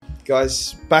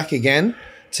guys, back again.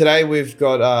 Today we've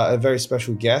got a very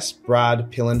special guest,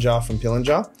 Brad Pillinger from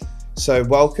Pillinger. So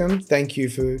welcome. Thank you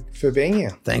for being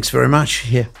here. Thanks very much.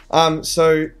 Yeah.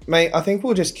 So, mate, I think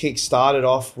we'll just kick started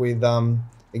off with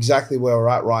exactly where we're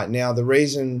at right now. The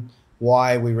reason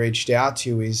why we reached out to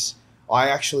you is I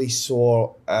actually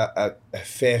saw a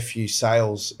fair few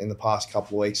sales in the past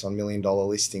couple of weeks on $1 Million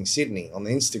Listing Sydney on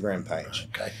the Instagram page.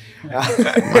 Okay.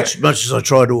 much as I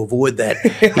try to avoid that.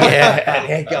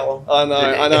 Yeah, go on.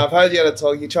 I know. I've heard you had to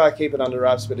talk. You try to keep it under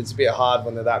wraps, but it's a bit hard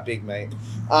when they're that big, mate.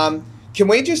 Can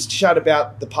we just chat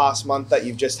about the past month that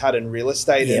you've just had in real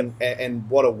estate and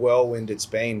what a whirlwind it's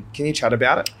been? Can you chat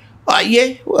about it?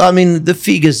 Yeah. Well, I mean, the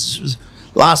figures,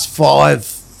 last five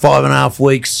and a half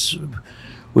weeks,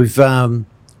 we've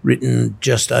written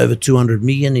just over 200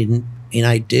 million in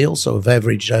 8 deals. So we've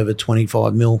averaged over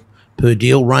 25 mil per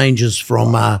deal, ranges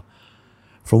from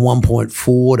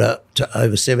 1.4 to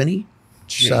over 70.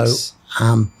 Jeez.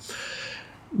 So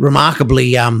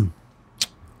remarkably, about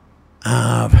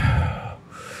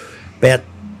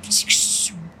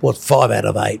 5 out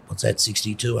of 8, what's that,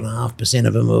 62.5%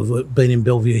 of them have been in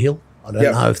Bellevue Hill. I don't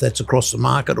know if that's across the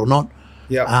market or not.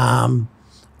 Yeah.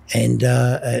 And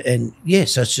yeah,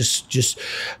 so it's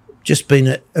just been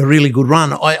a really good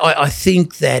run. I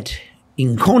think that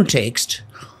in context,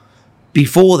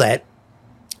 before that,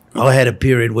 I had a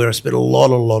period where I spent a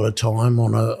lot of time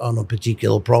on a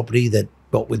particular property that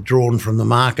got withdrawn from the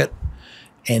market,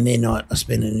 and then I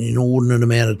spent an inordinate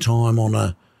amount of time on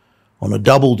a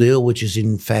double deal, which is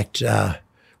in fact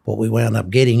what we wound up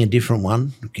getting, a different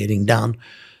one, getting done,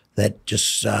 that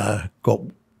just got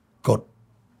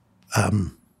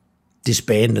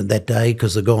disbanded that day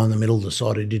because the guy in the middle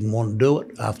decided he didn't want to do it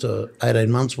after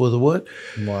 18 months worth of work.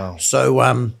 Wow.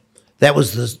 So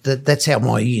that's how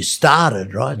my year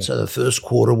started, right? Yeah. So the first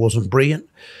quarter wasn't brilliant.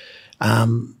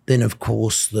 Then, of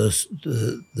course,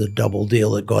 the double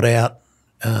deal that got out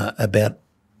about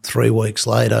 3 weeks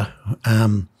later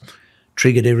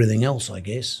triggered everything else, I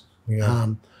guess. Yeah.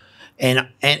 And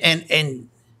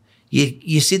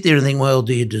you sit there and think, well,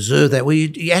 do you deserve that? Well,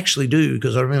 you actually do,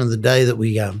 because I remember the day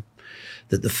that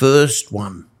that the first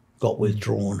one got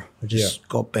withdrawn. I just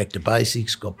got back to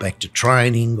basics, got back to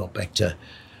training, got back to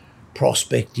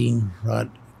prospecting,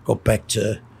 right? Got back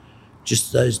to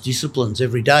just those disciplines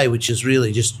every day, which is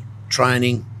really just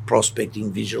training,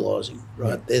 prospecting, visualising,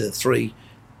 right? Yeah. They're the three.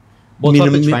 What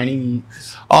type of training?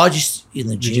 Just in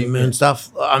the gym and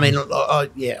stuff. I mean,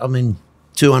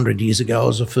 200 years ago, I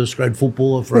was a first grade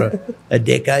footballer for a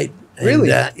decade. Really?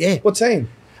 Yeah. What team?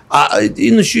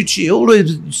 In the Shoot Shield,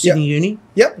 Sydney Uni.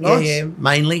 Yep, nice. Yeah,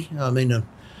 mainly. I mean, the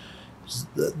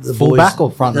fullback boys, or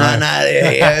front row?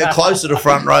 No, closer to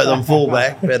front row than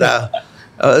fullback, but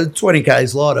 20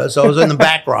 k's lighter, so I was in the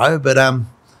back row. But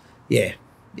yeah.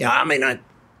 I mean, I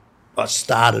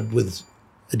started with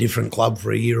a different club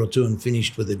for a year or two and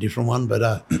finished with a different one,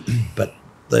 but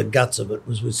the guts of it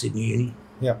was with Sydney Uni.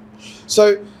 Yeah.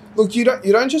 So look, you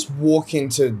don't just walk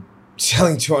into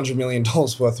selling $200 million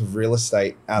worth of real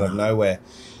estate out of nowhere.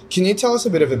 Can you tell us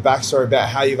a bit of a backstory about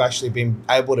how you've actually been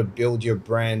able to build your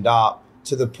brand up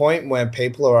to the point where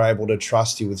people are able to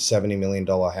trust you with $70 million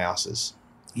houses?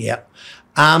 Yeah.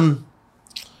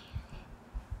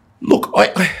 Look,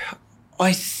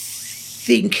 I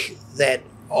think that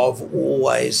I've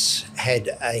always had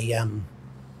a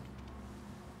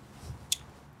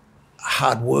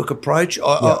hard work approach.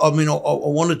 I mean, I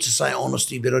wanted to say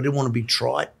honesty, but I didn't want to be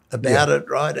trite about it,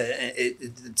 right?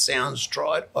 It sounds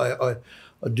trite. I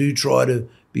do try to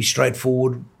be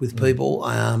straightforward with people.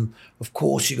 Of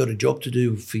course, you've got a job to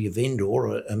do for your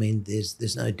vendor. I mean,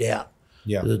 there's no doubt.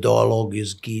 Yeah. The dialogue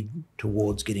is geared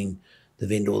towards getting the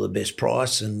vendor the best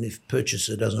price, and if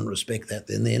purchaser doesn't respect that,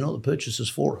 then they're not the purchasers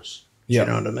for us. Yeah. You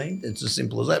know what I mean? It's as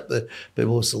simple as that. The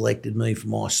people have selected me for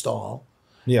my style,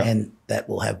 and that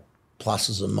will have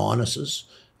pluses and minuses.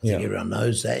 I think everyone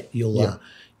knows that. You'll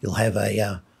have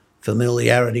a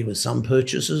familiarity with some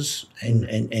purchasers,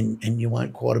 and you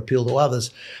won't quite appeal to others.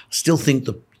 I still think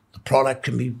the product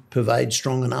can be purveyed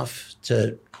strong enough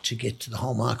to get to the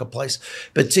whole marketplace.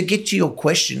 But to get to your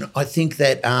question, I think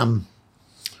that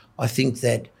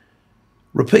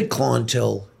repeat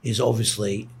clientele is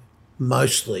obviously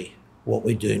mostly what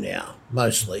we do now,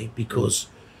 mostly because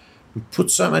we put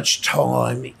so much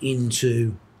time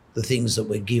into the things that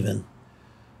we're given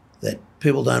that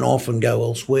people don't often go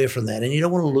elsewhere from that, and you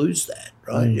don't want to lose that,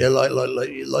 right? Yeah,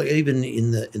 like even in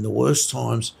the worst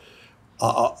times.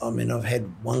 I mean, I've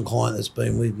had one client that's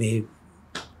been with me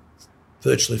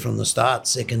virtually from the start,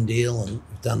 second deal, and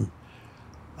we've done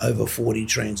over 40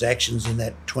 transactions in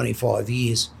that 25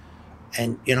 years.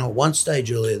 And at one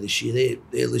stage earlier this year,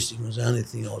 their listing was the only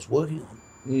thing I was working on,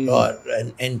 right?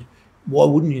 And why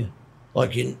wouldn't you?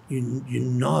 Like you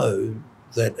know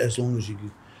that as long as you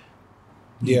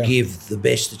give the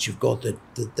best that you've got,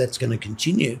 that's going to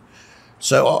continue.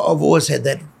 So I've always had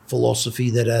that philosophy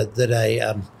that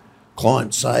a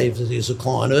client saved is a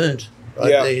client earned. Right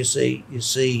there, you see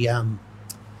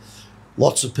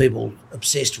lots of people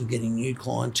obsessed with getting new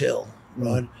clientele,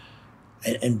 right,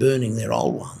 and burning their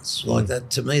old ones. Like that,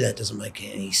 to me, that doesn't make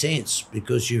any sense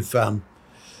because you've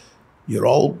your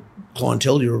old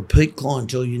clientele, your repeat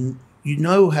clientele, you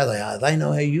know how they are. They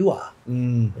know how you are.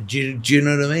 Do you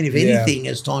know what I mean? If anything,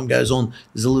 as time goes on,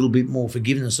 there's a little bit more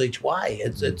forgiveness each way.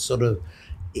 It's sort of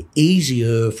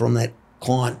easier from that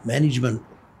client management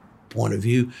point of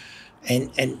view,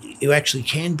 and you actually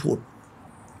can put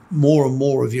more and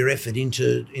more of your effort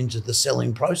into the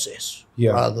selling process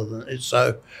rather than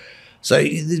so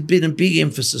there's been a big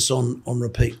emphasis on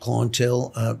repeat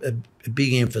clientele, a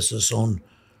big emphasis on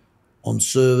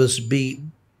service, big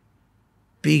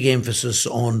emphasis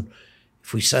on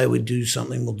if we say we do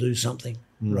something, we'll do something,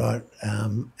 right?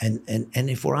 And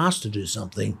if we're asked to do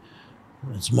something,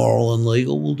 it's moral and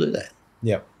legal, we'll do that.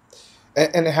 Yeah.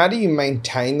 And how do you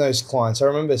maintain those clients? I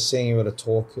remember seeing you at a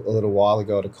talk a little while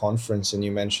ago at a conference, and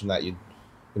you mentioned that you'd,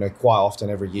 quite often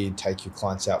every year you'd take your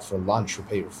clients out for lunch,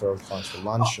 repeat referral clients for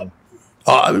lunch.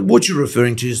 What you're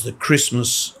referring to is the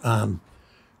Christmas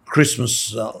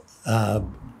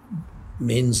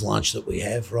men's lunch that we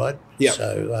have, right? Yeah.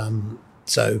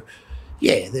 So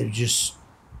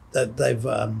they've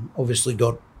obviously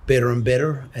got better and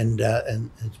better, and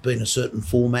it's been a certain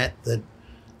format that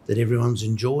everyone's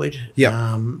enjoyed.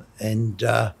 Yeah.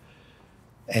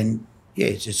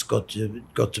 It's got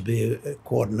to be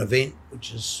quite an event,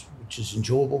 which is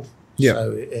enjoyable. Yeah.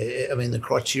 So the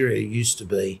criteria used to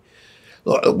be.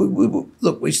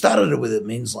 Look, we started it with a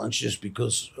men's lunch just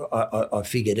because I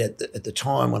figured at the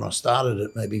time when I started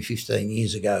it, maybe 15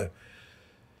 years ago,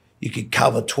 you could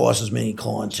cover twice as many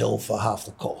clientele for half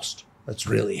the cost. That's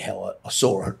really how I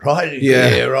saw it, right?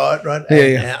 Yeah. Right.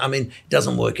 Yeah. It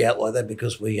doesn't work out like that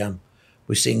because we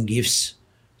send gifts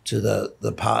to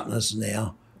the partners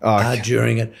now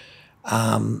during it,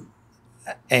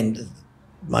 and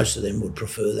most of them would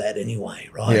prefer that anyway,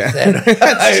 right? Yeah.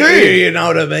 That's true. You know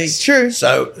what I mean? It's true.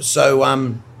 So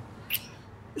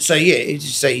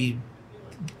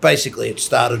basically it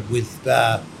started with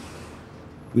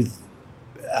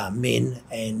men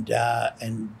and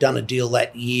done a deal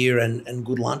that year and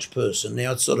Good Lunch Person.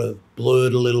 Now it's sort of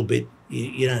blurred a little bit.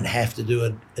 You don't have to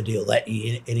do a deal that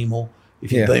year anymore.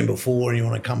 If you've been before and you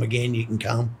want to come again, you can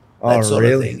come. That sort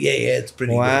of thing. Yeah, it's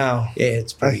pretty good. Wow. Yeah,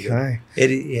 it's pretty good.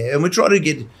 And we try to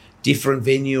get different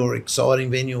venue or exciting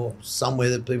venue or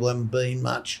somewhere that people haven't been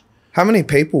much. How many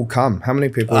people come? How many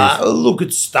people? Look,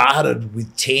 it started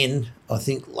with 10. I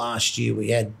think last year we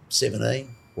had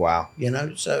 17. Wow.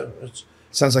 So it's...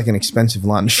 Sounds like an expensive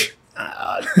lunch.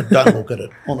 Don't look at it,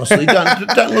 honestly.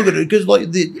 Don't look at it because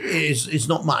it's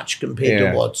not much compared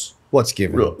to what's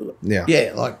given. Yeah,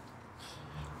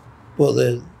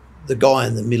 the guy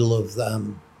in the middle of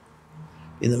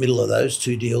those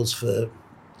two deals for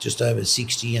just over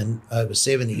 60 and over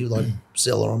 70, like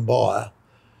seller and buyer.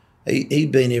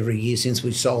 He'd been every year since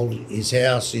we sold his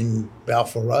house in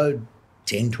Balfour Road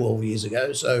 10, 12 years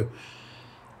ago. So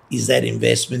is that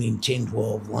investment in 10,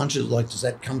 12 lunches, does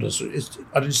that come to us?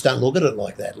 I just don't look at it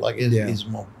like that. He's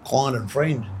my client and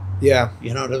friend. Yeah.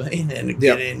 You know what I mean? And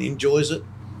enjoys it.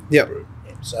 Yeah.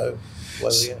 So,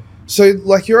 where we go. So,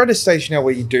 you're at a stage now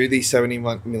where you do these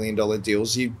 $70 million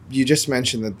deals. You just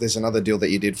mentioned that there's another deal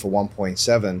that you did for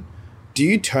 1.7. Do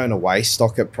you turn away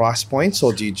stock at price points,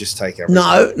 or do you just take everything?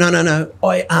 No.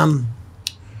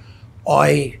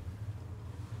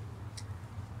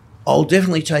 I'll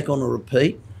definitely take on a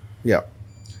repeat. Yeah.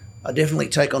 I definitely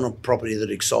take on a property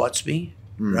that excites me,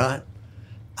 right?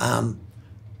 I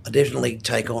definitely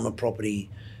take on a property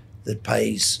that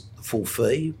pays full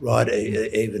fee, right?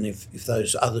 Even if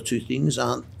those other two things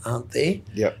aren't there.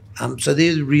 Yeah. So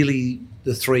they're really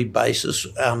the three bases.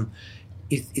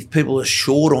 If people are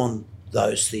short on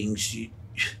those things,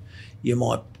 you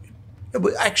might.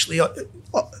 Actually,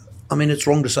 it's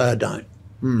wrong to say I don't.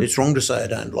 It's wrong to say I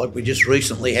don't. We just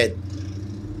recently had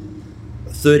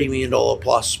a $30 million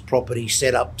plus property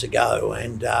set up to go,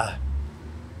 and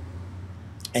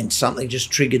something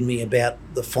just triggered me about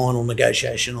the final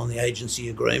negotiation on the agency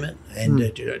agreement, and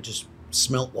it just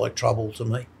smelt like trouble to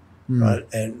me, right?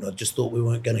 And I just thought we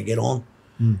weren't going to get on,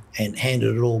 and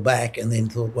handed it all back, and then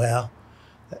thought, wow,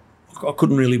 I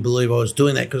couldn't really believe I was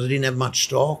doing that because I didn't have much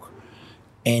stock,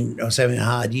 and I was having a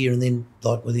hard year, and then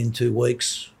within 2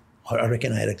 weeks, I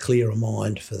reckon I had a clearer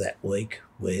mind for that week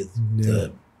with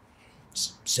the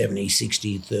 70,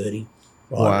 60, 30.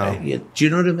 Right? Wow. Yeah. Do you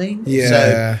know what I mean?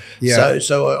 Yeah.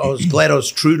 So I was glad I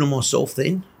was true to myself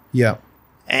then. Yeah.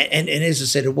 And as I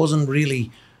said, it wasn't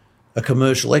really a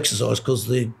commercial exercise because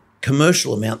the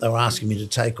commercial amount they were asking me to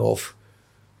take off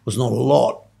was not a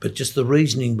lot, but just the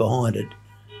reasoning behind it,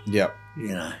 Yeah.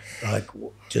 like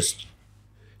just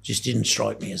didn't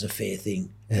strike me as a fair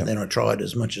thing. And then I tried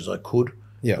as much as I could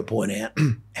to point out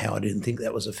how I didn't think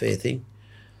that was a fair thing.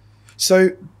 So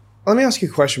let me ask you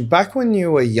a question. Back when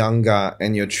you were younger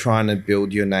and you're trying to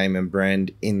build your name and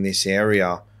brand in this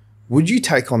area, would you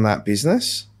take on that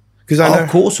business? Because I know, of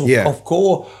course. Yeah.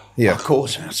 Of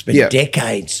course. I spent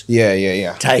decades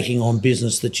Yeah. taking on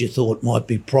business that you thought might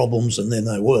be problems, and then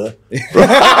they were.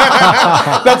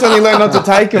 That's when you learn not to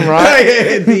take them,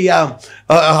 right?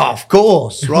 Of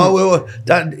course, right?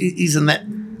 Isn't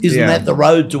that the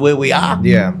road to where we are?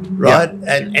 Yeah. Right?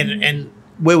 And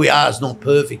where we are is not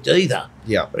perfect either.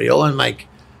 Yeah. But you only make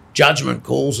judgment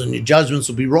calls, and your judgments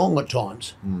will be wrong at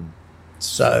times.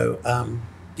 So,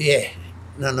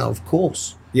 of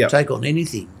course. Yeah. Take on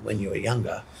anything when you were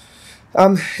younger.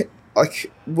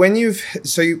 Like when you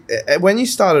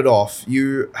started off,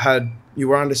 you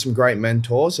were under some great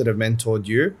mentors that have mentored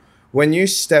you. When you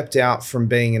stepped out from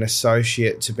being an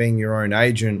associate to being your own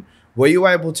agent, were you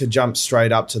able to jump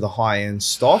straight up to the high end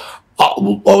stock? I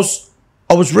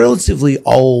was relatively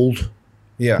old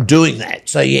Yeah. doing that.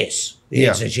 So yes, the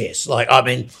answer is yes. Like, I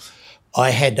mean, I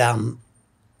had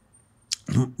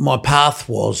my path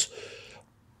was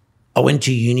I went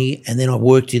to uni and then I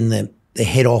worked in the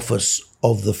head office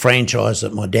of the franchise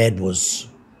that my dad was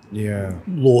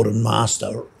Lord and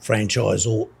Master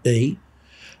franchisee.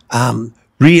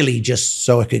 Really just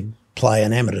so I could play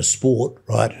an amateur sport,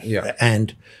 right? Yeah.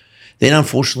 And then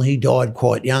unfortunately he died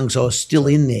quite young, so I was still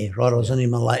in there, right? I was only in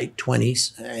my late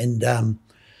 20s. And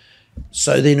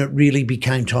so then it really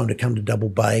became time to come to Double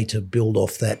Bay to build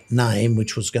off that name,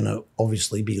 which was going to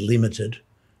obviously be limited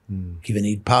given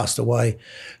he'd passed away.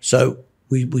 So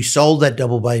we sold that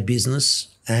Double Bay business,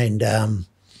 and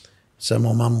so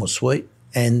my mum was sweet.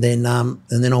 And then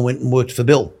I went and worked for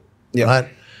Bill, right?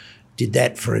 Did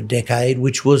that for a decade,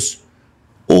 which was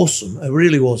awesome. It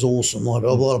really was awesome. Like a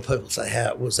lot of people say,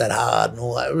 how was that hard and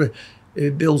all that.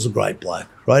 Bill's a great bloke,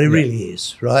 right? He really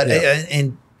is, right? Yeah.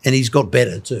 And he's got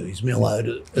better too. He's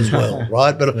mellowed as well,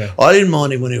 right? But I didn't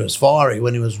mind him when he was fiery,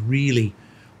 when he was really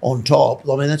on top.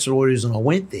 I mean, that's the reason I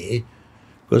went there,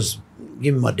 because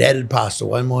given my dad had passed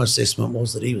away, my assessment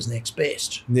was that he was next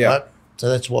best, right? So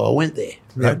that's why I went there,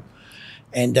 right?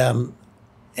 And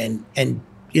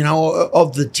you know,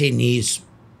 of the 10 years,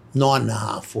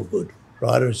 9.5 were good,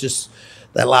 right? It was just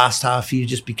that last half year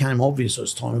just became obvious it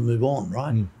was time to move on,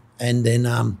 right? And then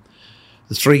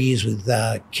the 3 years with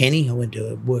Kenny, I went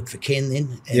to work for Ken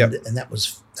then, and that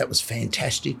was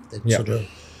fantastic. That sort of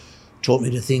taught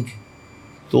me to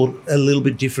thought a little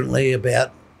bit differently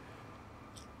about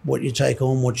what you take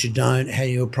on, what you don't, how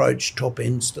you approach top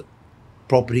end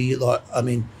property. Like, I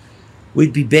mean,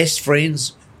 we'd be best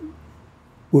friends.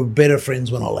 We were better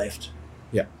friends when I left.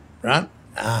 Yeah. Right?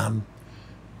 And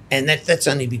that's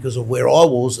only because of where I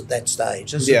was at that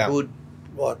stage. That's a good,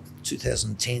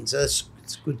 2010. So it's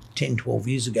a good 10, 12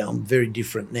 years ago. I'm very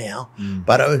different now.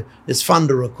 But it's fun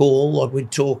to recall. Like, we'd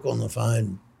talk on the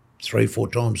phone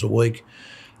 3-4 times a week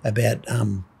about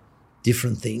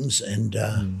different things and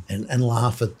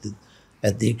laugh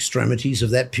at the extremities of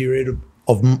that period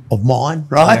of mine,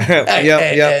 right?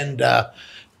 And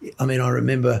I mean, I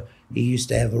remember he used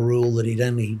to have a rule that he'd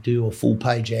only do a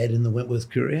full-page ad in the Wentworth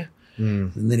Courier,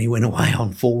 and then he went away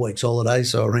on 4 weeks holiday,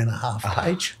 so I ran a half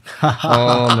page.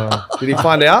 Oh, no. Did he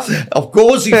find out? Of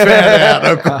course he found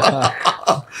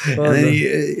out. And then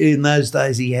in those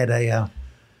days he had a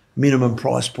minimum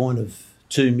price point of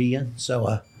 2 million,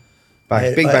 so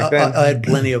back then. I had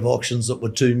plenty of auctions that were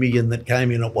 2 million that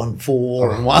came in at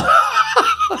 1.4 and one.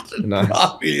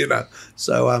 Nice. You know.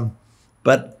 So,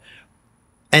 but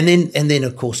and then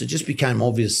of course it just became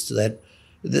obvious that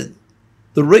the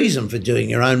reason for doing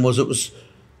your own was it was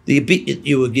the bit that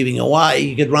you were giving away.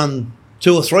 You could run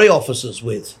 2 or 3 offices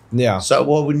with. Yeah. So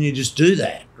why wouldn't you just do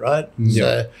that, right? Yeah.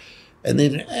 So, and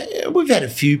then we've had a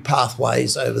few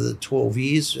pathways over the 12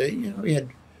 years. You know, we had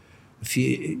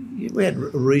a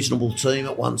reasonable team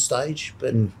at one stage,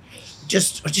 but I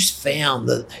just found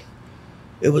that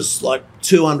it was like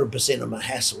 200% of my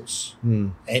hassles,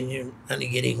 and you're only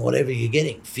getting whatever you're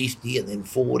getting, 50 and then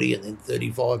 40 and then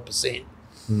 35%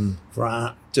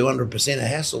 for 200% of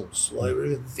hassles. Like,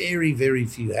 very, very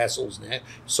few hassles now.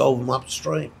 Solve them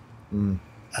upstream.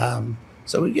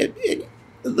 So we get,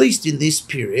 at least in this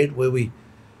period where we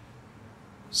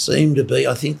seem to be,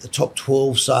 I think, the top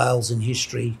 12 sales in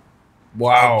history.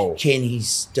 Wow.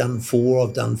 Kenny's done 4,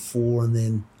 I've done 4, and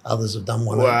then others have done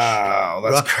 1 each. Wow,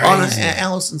 that's right? crazy. Oh, no,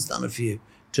 Alison's done a few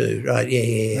too, right?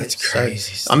 Yeah. That's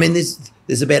crazy. So, I mean,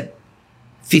 there's about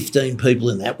 15 people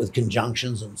in that with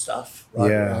conjunctions and stuff,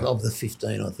 right? Yeah. Of the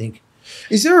 15, I think.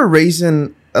 Is there a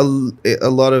reason a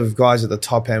lot of guys at the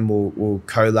top end will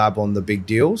collab on the big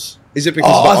deals? Is it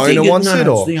because the owner wants it,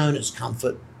 or it's the owner's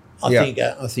comfort? I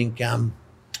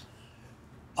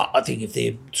think if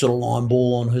they're sort of line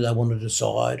ball on who they want to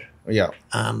decide,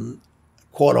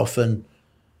 quite often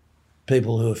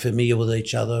people who are familiar with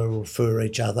each other refer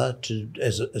each other to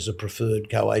as a preferred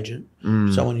co-agent,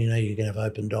 someone you know you can have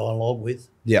open dialogue with,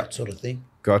 that sort of thing.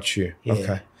 Got you. Yeah.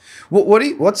 Okay.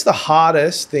 What's the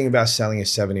hardest thing about selling a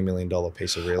 $70 million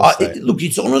piece of real estate? Look,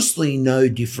 it's honestly no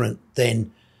different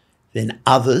than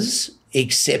others,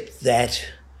 except that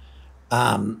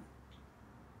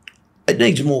it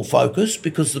needs more focus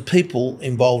because the people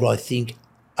involved, I think,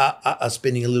 are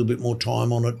spending a little bit more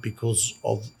time on it because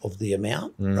of the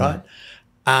amount, right?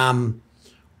 I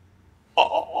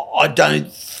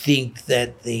don't think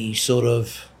that the sort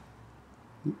of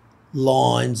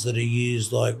lines that are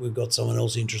used, like we've got someone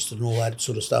else interested in all that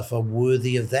sort of stuff, are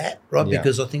worthy of that, right? Yeah.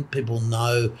 Because I think people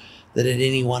know that at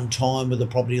any one time with a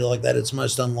property like that, it's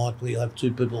most unlikely you'll have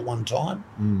 2 people at one time.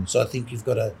 So I think you've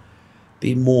got to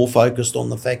be more focused on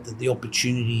the fact that the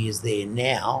opportunity is there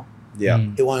now. Yeah.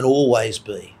 It won't always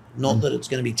be. Not that it's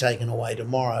going to be taken away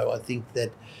tomorrow. I think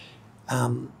that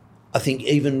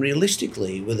even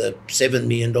realistically with a $7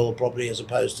 million property as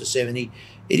opposed to 70,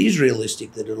 it is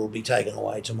realistic that it'll be taken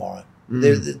away tomorrow.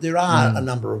 There are a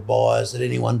number of buyers at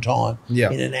any one time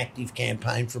in an active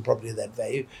campaign for a property of that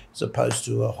value, as opposed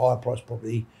to a higher price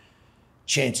property.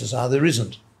 Chances are there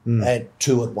isn't at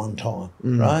 2 at one time,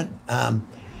 right?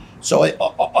 So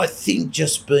I think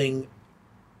just being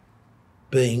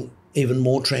even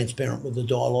more transparent with the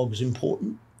dialogue is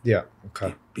important. Yeah.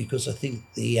 Okay. Because I think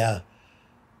the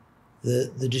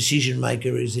decision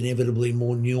maker is inevitably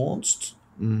more nuanced.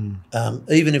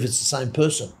 Even if it's the same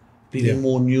person, being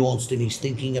more nuanced in his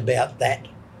thinking about that,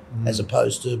 as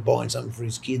opposed to buying something for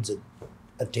his kids at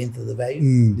a tenth of the value.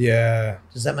 Yeah.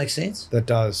 Does that make sense? That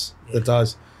does. Yeah. That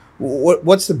does.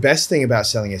 What's the best thing about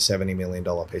selling a $70 million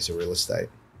piece of real estate?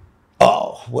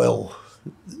 Oh, well,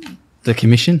 the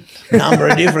commission. Number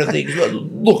of different things.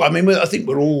 Look, I mean, I think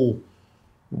we're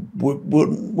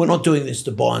not doing this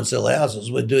to buy and sell houses.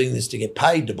 We're doing this to get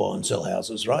paid to buy and sell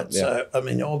houses, right? Yeah. So, I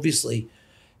mean, obviously,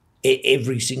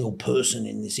 every single person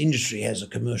in this industry has a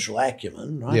commercial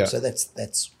acumen, right? Yeah. So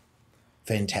that's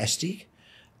fantastic.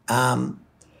 I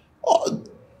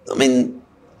mean,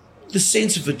 the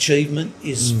sense of achievement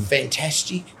is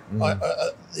fantastic.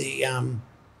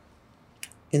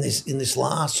 In this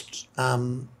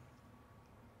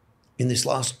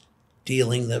last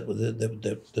dealing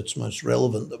that's most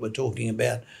relevant that we're talking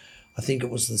about, I think it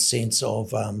was the sense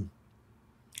of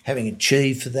having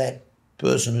achieved for that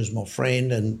person who's my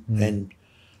friend, and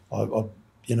I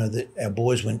our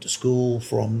boys went to school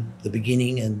from the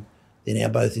beginning, and they're now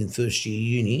both in first year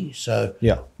uni, so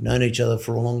known each other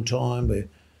for a long time. We've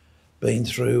been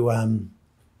through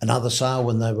another sale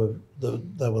when they were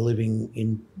living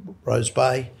in Rose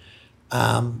Bay.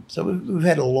 So we've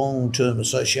had a long-term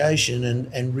association,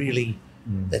 and really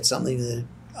that's something that,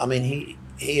 I mean,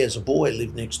 he as a boy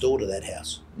lived next door to that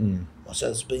house. So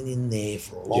it's been in there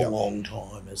for a long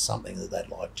time as something that they'd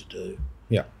like to do.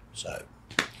 Yeah. So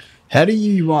how do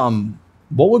you,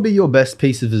 what would be your best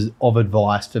piece of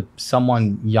advice for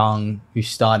someone young who's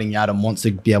starting out and wants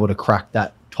to be able to crack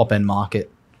that top-end market?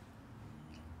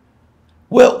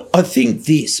 Well, I think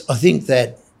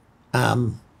that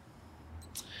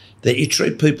that you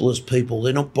treat people as people.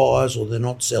 They're not buyers or they're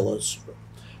not sellers.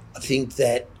 I think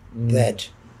that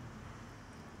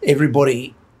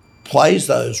everybody plays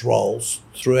those roles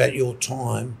throughout your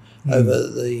time over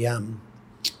the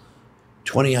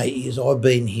 28 years I've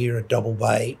been here at Double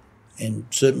Bay, and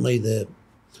certainly the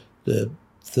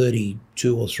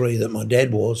 32 or 3 that my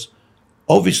dad was.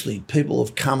 Obviously, people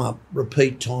have come up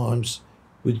repeat times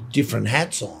with different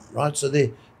hats on, right? So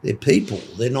they're people.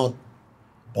 They're not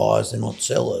buyers, they're not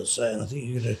sellers. And I think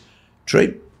you've got to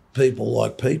treat people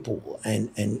like people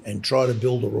and try to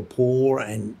build a rapport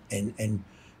and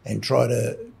try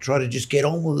to just get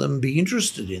on with them, be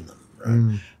interested in them,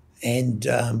 right? And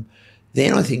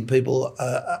then I think people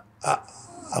are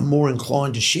more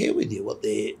inclined to share with you what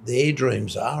their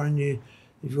dreams are, and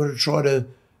you've got to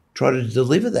try to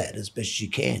deliver that as best you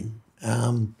can.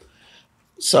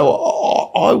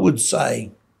 So I would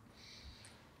say,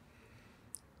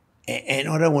 and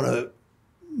I don't want to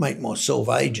make myself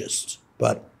ageist,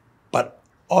 but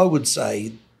I would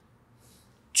say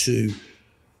to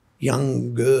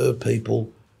younger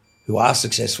people who are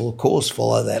successful, of course,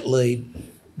 follow that lead,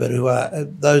 but who are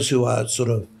those who are sort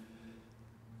of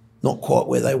not quite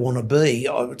where they want to be,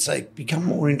 I would say become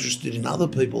more interested in other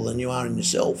people than you are in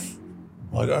yourself.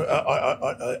 Like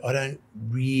I don't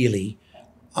really.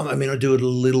 I mean, I do it a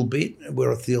little bit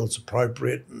where I feel it's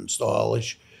appropriate and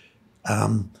stylish,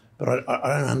 but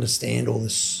I don't understand all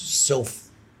this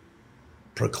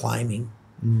self-proclaiming.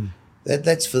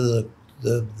 That's for the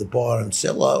buyer and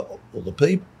seller or the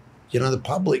people, the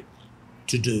public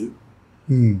to do.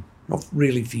 Not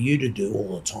really for you to do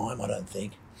all the time, I don't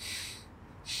think.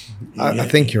 I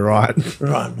think you're right.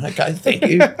 Right. Okay. Thank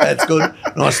you. That's good.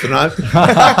 Nice to know.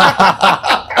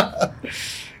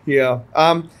 Yeah.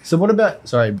 So what about,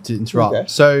 sorry to interrupt. Okay.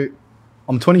 So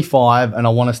I'm 25 and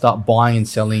I want to start buying and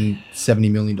selling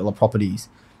 $70 million properties.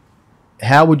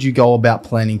 How would you go about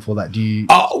planning for that? Do you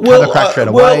have a crack straight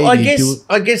away? Well,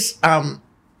 I guess I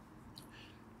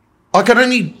can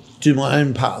only do my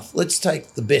own path. Let's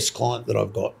take the best client that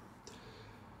I've got.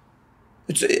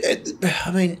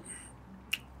 I mean,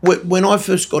 when I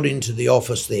first got into the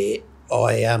office there,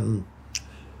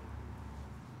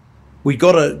 we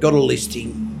got a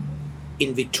listing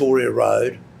in Victoria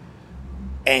Road,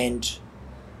 and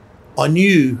I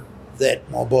knew that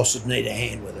my boss would need a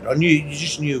hand with it. You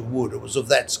just knew it would. It was of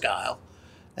that scale,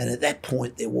 and at that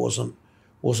point there wasn't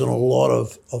a lot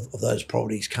of those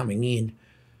properties coming in.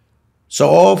 So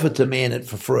I offered to man it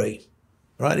for free.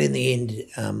 Right in the end,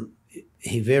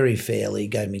 he very fairly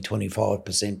gave me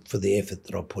 25% for the effort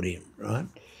that I put in. Right,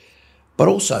 but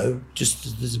also just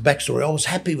as a backstory, I was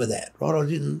happy with that. Right, I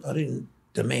didn't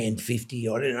demand 50.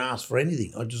 I didn't ask for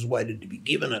anything. I just waited to be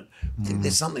given it. I think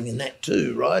there's something in that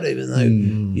too, right? Even though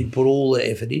you'd put all the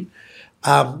effort in.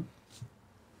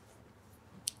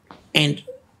 And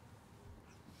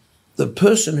the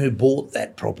person who bought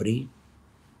that property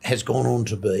has gone on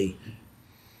to be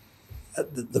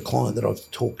the client that I've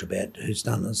talked about, who's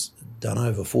done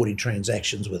over 40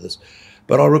 transactions with us.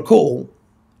 But I recall,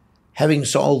 having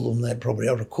sold them that property,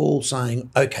 I recall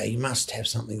saying, okay, you must have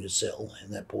something to sell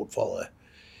in that portfolio.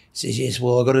 He says, yes,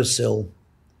 well, I've got to sell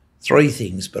 3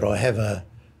 things, but I have a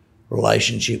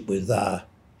relationship with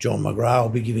John McGrath. I'll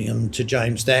be giving them to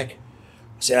James Dack. I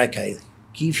said, okay,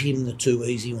 give him the 2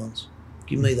 easy ones.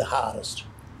 Give me the hardest.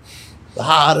 The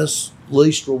hardest,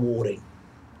 least rewarding.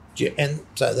 And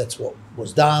so that's what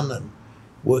was done, and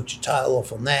worked your tail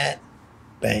off on that.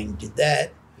 Bang, did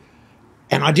that.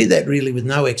 And I did that really with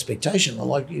no expectation.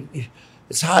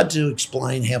 It's hard to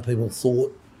explain how people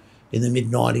thought in the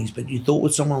mid-90s, but you thought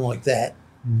with someone like that,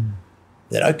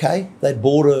 that, okay, they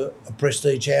bought a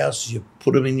prestige house, you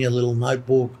put them in your little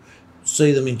notebook,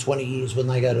 see them in 20 years when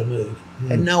they go to move.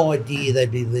 Had no idea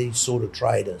they'd be these sort of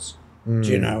traders. Do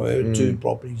you know, 2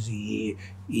 properties a year,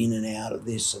 in and out of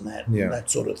this and that, that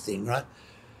sort of thing, right?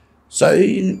 So,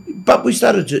 but we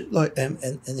started to,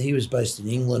 and he was based in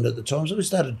England at the time, so we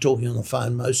started talking on the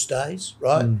phone most days,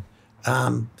 right?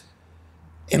 And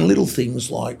little things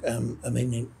like,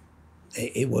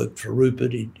 he worked for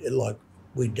Rupert,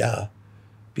 we'd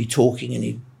be talking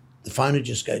and the phone would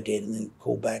just go dead, and then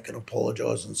call back and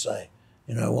apologise and say,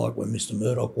 like when Mr.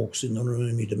 Murdoch walks in the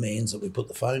room, he demands that we put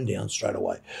the phone down straight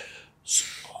away. So,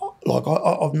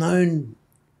 I've known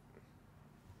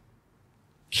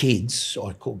kids,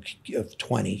 I call of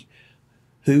 20,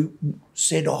 who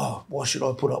said, oh, why should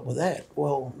I put up with that?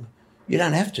 Well, you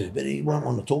don't have to, but he won't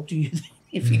want to talk to you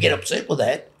if you get upset with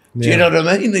that. Do you know what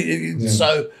I mean?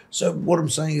 Yeah. So what I'm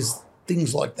saying is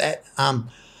things like that. And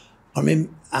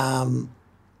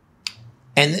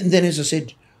then, as I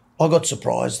said, I got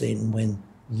surprised then when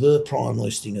the prime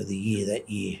listing of the year, that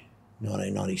year,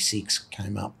 1996,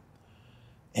 came up,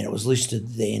 and it was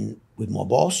listed then with my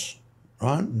boss,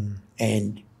 right,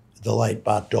 and the late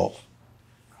Bart Dopp.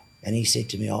 And he said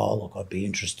to me, oh, look, I'd be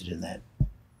interested in that.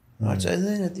 Right, so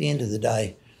then at the end of the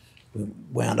day, I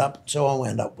wound up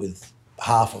with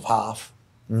half of half,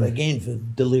 again, for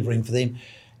delivering for them.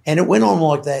 And it went on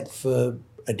like that for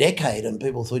a decade, and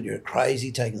people thought you were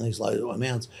crazy taking these low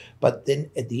amounts. But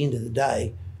then at the end of the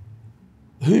day,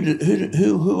 who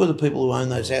are the people who own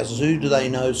those houses? Who do they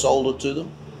know sold it to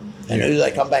them? And who do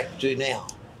they come back to now?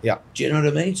 Yeah. Do you know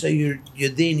what I mean? So you're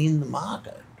then in the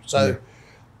market. So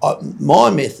my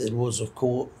method was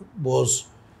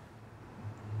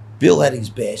Bill had his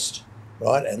best,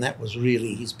 right? And that was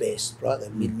really his best, right?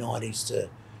 The mid-90s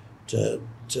to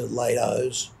late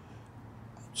O's.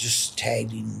 Just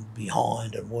tagged in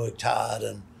behind and worked hard.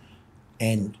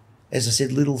 And as I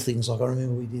said, little things, like I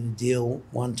remember we did a deal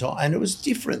one time, and it was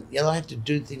different. I had to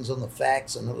do things on the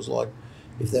facts, and it was like,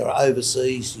 if they were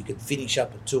overseas, you could finish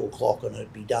up at 2 o'clock and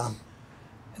it'd be done.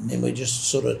 And then we're just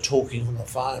sort of talking on the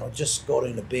phone. I just got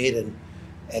into bed and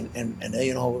he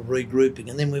and I were regrouping,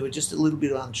 and then we were just a little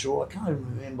bit unsure. I can't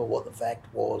even remember what the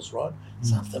fact was, right?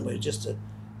 Something we just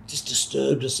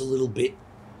disturbed us a little bit.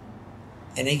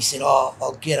 And he said, "Oh,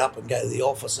 I'll get up and go to the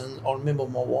office." And I remember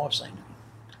my wife saying,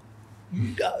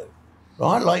 "You go,"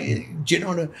 right? Like, do you know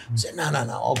what I mean? I said, "No,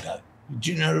 I'll go."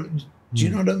 Do you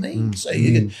know what I mean? So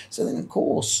so then of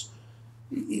course,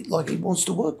 he wants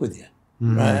to work with you,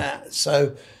 right?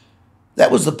 So that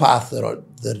was the path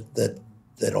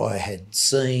that I had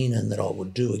seen and that I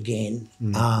would do again,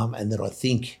 and that I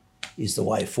think is the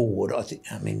way forward.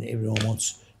 I mean, everyone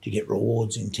wants to get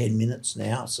rewards in 10 minutes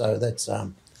now, so that's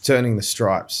turning the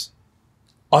stripes.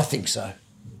 I think so.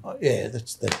 Yeah,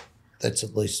 that's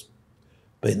at least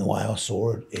been the way I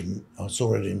saw it. I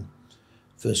saw it in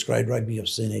first grade rugby. I've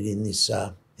seen it in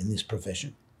this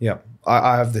profession. Yeah,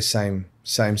 I have the same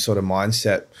sort of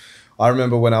mindset. I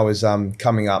remember when I was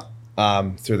coming up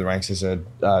through the ranks as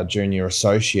a junior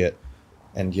associate,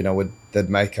 and they'd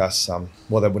make us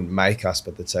well, they wouldn't make us,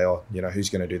 but they'd say, "Oh,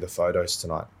 who's going to do the photos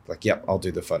tonight?" Like, "Yep, I'll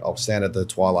do the photo. I'll stand at the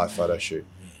twilight photo shoot."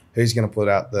 Who's going to put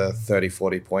out the 30,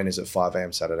 40 pointers at 5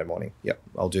 a.m. Saturday morning? Yep,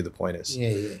 I'll do the pointers.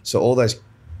 Yeah. So all those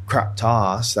crap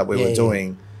tasks that we were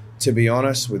doing, to be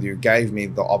honest with you, gave me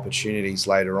the opportunities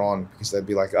later on, because they'd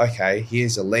be like, "Okay,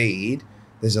 here's a lead.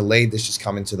 There's a lead that's just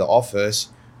come into the office.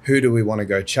 Who do we want to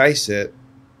go chase it?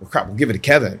 Well, crap, we'll give it to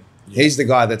Kevin. Yeah. He's the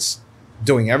guy that's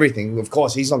doing everything. Of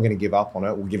course, he's not going to give up on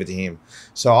it. We'll give it to him."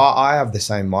 So I have the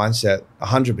same mindset,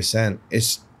 100%.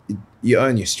 You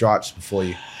earn your stripes before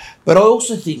you... But I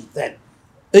also think that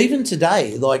even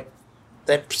today, like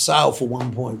that sale for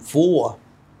 1.4,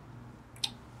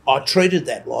 I treated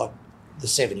that like the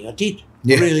 70. I did.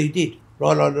 Yeah. I really did.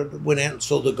 Right? I went out and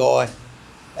saw the guy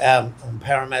on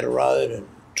Parramatta Road and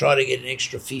tried to get an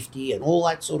extra 50 and all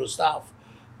that sort of stuff.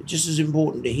 It's just as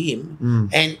important to him.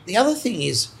 And the other thing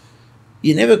is,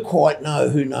 you never quite know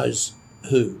who knows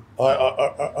who.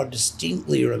 I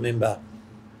distinctly remember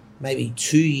maybe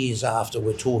 2 years after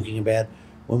we're talking about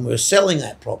when we were selling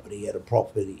that property at a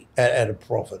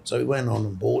profit. So we went on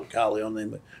and bought Carly on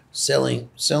them, selling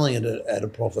it at a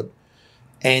profit.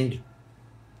 And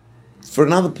for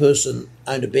another person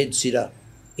owned a bed sitter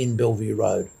in Bellevue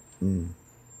Road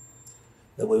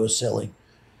that we were selling.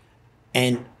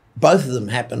 And both of them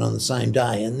happened on the same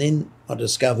day. And then I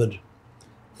discovered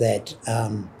that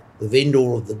the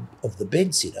vendor of the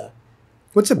bed sitter.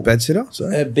 What's a bed sitter?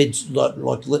 Sorry. Beds like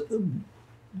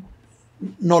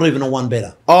not even a one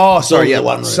bedder. Oh, sorry, yeah.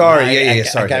 One room. Sorry, no, yeah,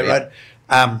 sorry. Okay, yeah.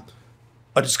 right.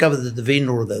 I discovered that the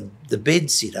vendor of the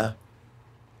bed sitter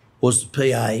was the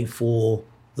PA for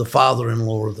the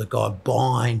father-in-law of the guy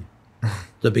buying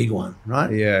the big one,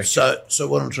 right? Yeah. So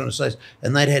what I'm trying to say is,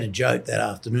 and they'd had a joke that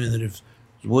afternoon that if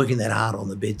I was working that hard on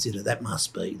the bed sitter, that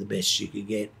must be the best you could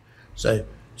get. So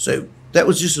that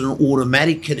was just an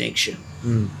automatic connection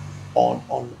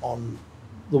on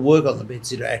the work on the bed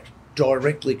sitter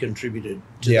directly contributed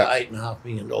to the $8.5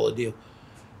 million deal.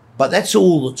 But that's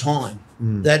all the time.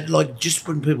 That, like, just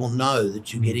when people know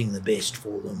that you're getting the best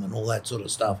for them and all that sort of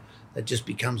stuff, that just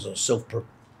becomes a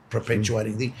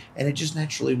self-perpetuating thing, and it just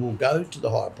naturally will go to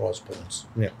the higher price points.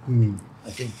 Yeah,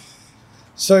 I think.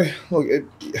 So, look,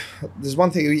 there's one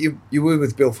thing. You were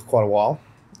with Bill for quite a while.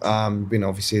 Been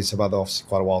obviously at some other offices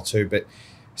quite a while too, but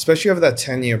especially over that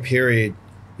 10-year period,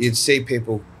 you'd see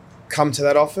people come to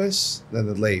that office, then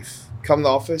they'd leave. Come to the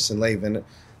office and leave. And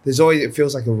it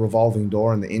feels like a revolving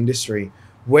door in the industry.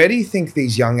 Where do you think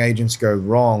these young agents go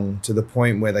wrong to the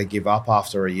point where they give up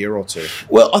after a year or two?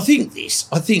 Well, I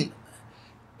think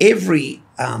every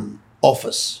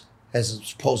office has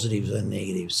its positives and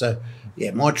negatives. So,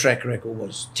 yeah, my track record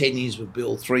was 10 years with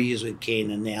Bill, 3 years with Ken,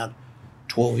 and now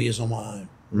 12 years on my own,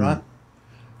 right?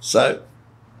 So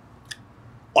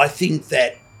I think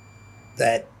that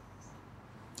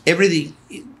everything,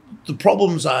 the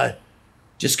problems are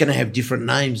just going to have different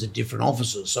names at different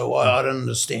offices. So I don't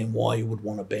understand why you would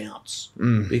want to bounce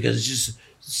because it's just the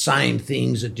same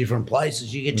things at different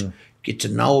places. You get to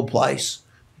know a place,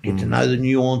 get to know the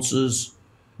nuances,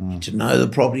 get to know the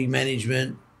property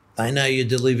management. They know you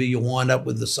deliver, you wind up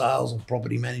with the sales of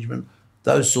property management.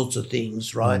 Those sorts of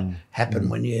things, right, happen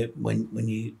when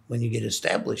you get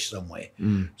established somewhere.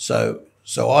 So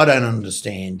I don't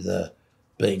understand the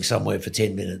being somewhere for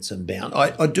 10 minutes and bound.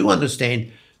 I do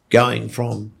understand going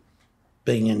from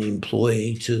being an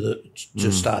employee to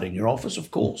starting your office,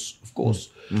 of course.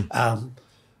 I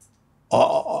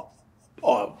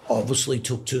obviously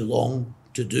took too long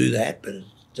to do that, but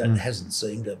it hasn't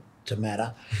seemed to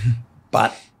matter.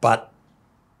 But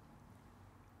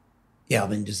Yeah, I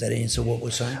mean, does that answer what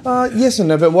we're saying? Yes and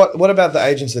no, but what about the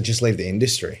agents that just leave the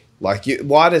industry? Like,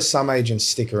 why does some agents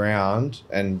stick around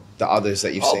and the others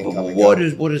that you've seen come and go?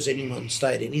 Why does anyone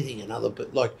state anything? And other,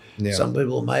 but like some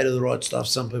people are made of the right stuff,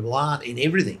 some people aren't in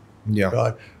everything. Yeah,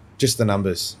 right. Just the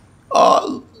numbers.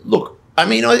 Look, I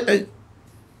mean, a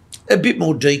bit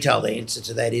more detailed answer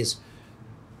to that is,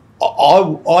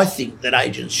 I think that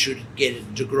agents should get a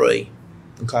degree.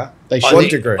 Okay, they should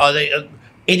degree. I think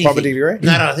anything. Property degree?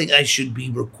 No, I think they should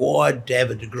be required to have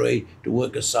a degree to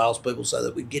work as salespeople, so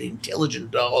that we get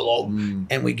intelligent dialogue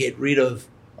and we get rid of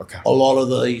a lot of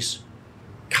these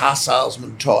car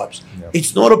salesman types. Yep.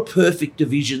 It's not a perfect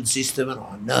division system, and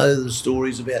I know the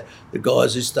stories about the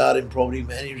guys who start in property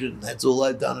management and that's all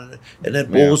they've done, and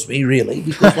it bores me really,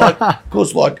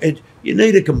 because you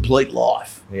need a complete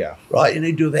life. Yeah. Right? You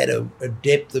need to have had a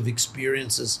depth of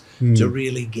experiences to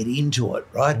really get into it,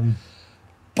 right?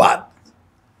 But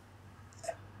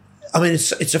I mean,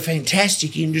 it's a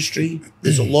fantastic industry.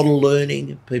 There's a lot of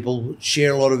learning. People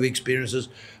share a lot of experiences,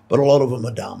 but a lot of them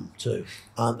are dumb too.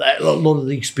 A lot of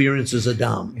the experiences are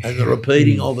dumb, and the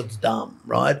repeating of it's dumb,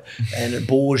 right? And it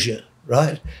bores you,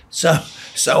 right? So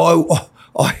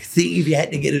I think if you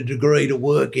had to get a degree to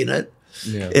work in it,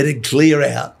 it'd clear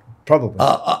out probably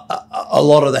a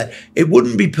lot of that. It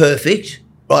wouldn't be perfect.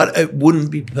 Right, it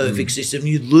wouldn't be perfect system.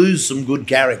 You'd lose some good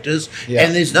characters,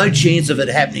 and there's no chance of it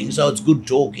happening. So it's good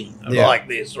talking like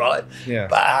this, right? Yeah.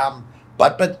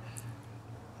 But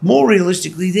more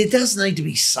realistically, there does need to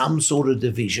be some sort of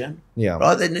division. Yeah.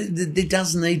 Right. There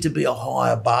does need to be a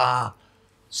higher bar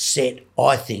set,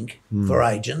 I think, for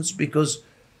agents, because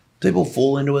people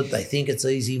fall into it. They think it's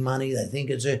easy money. They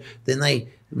think then they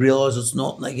realise it's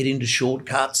not, and they get into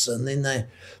shortcuts, and then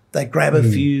they grab a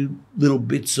few little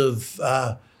bits of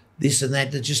this and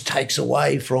that just takes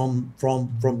away from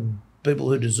people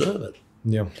who deserve it.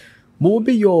 Yeah. What would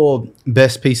be your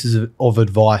best pieces of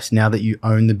advice now that you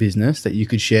own the business that you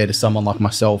could share to someone like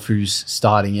myself who's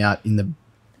starting out in the...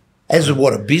 As a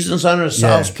business owner, a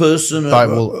salesperson?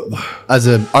 As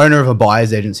an owner of a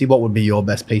buyer's agency, what would be your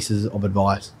best pieces of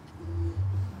advice?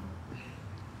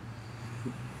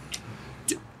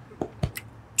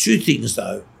 Two things,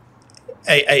 though.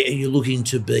 Are you looking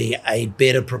to be a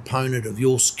better proponent of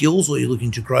your skills, or are you looking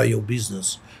to grow your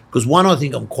business? Because one, I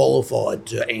think I'm qualified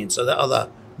to answer. The other,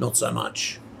 not so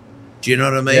much. Do you know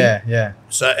what I mean? Yeah.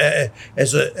 So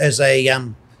as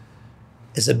a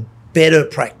better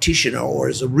practitioner, or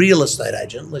as a real estate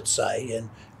agent, let's say,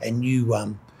 and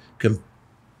you can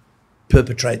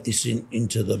perpetrate this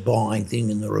into the buying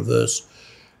thing in the reverse.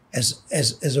 As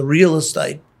a real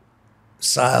estate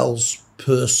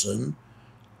salesperson,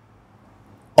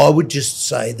 I would just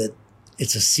say that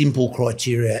it's a simple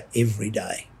criteria every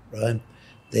day, right?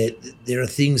 There are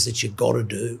things that you've got to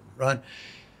do, right?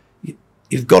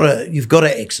 You've got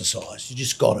to exercise. You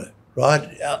just got to,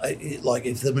 right? Like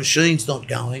if the machine's not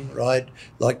going, right?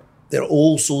 Like there are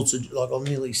all sorts of, like I'm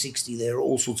nearly 60. There are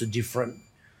all sorts of different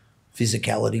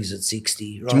physicalities at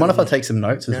 60. Right? Do you mind if I take some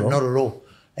notes as well? Not at all.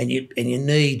 And you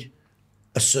need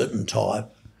a certain type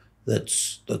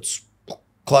that's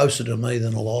closer to me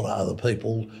than a lot of other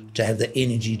people to have the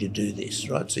energy to do this,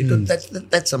 right? So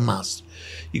that's a must.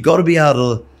 You've got to be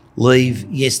able to leave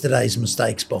yesterday's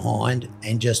mistakes behind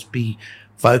and just be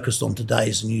focused on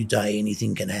today's a new day.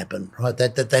 Anything can happen, right?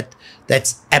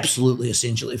 That's absolutely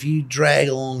essential. If you drag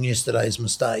along yesterday's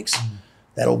mistakes,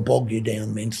 that'll bog you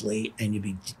down mentally, and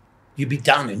you'll be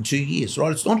done in 2 years,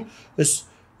 right? It's not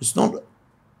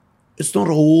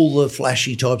all the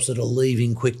flashy types that are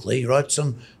leaving quickly, right?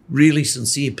 Some really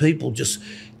sincere people just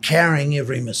carrying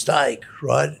every mistake,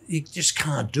 right? You just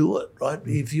can't do it, right?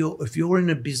 If you're in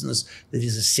a business that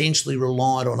is essentially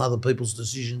reliant on other people's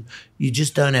decisions, you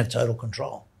just don't have total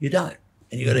control. You don't.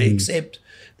 And you've got to accept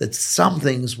that some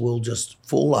things will just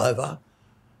fall over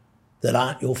that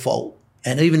aren't your fault.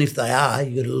 And even if they are,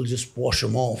 you've got to just wash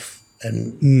them off,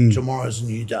 and tomorrow's a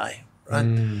new day,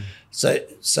 right?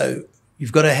 So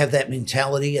you've got to have that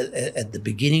mentality at the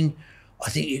beginning. I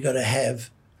think you've got to have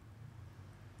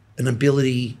an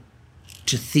ability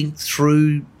to think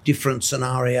through different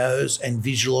scenarios and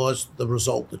visualise the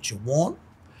result that you want.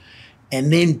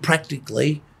 And then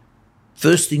practically,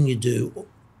 first thing you do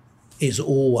is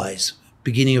always,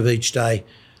 beginning of each day,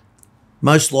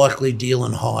 most likely deal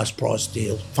and highest price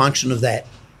deal. Function of that.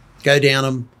 Go down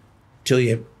them till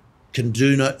you can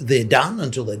they're done,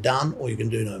 until they're done, or you can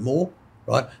do no more,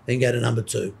 right? Then go to number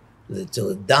 2. Till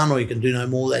they're done, or you can do no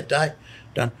more that day.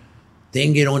 Done.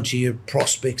 Then get onto your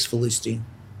prospects for listing,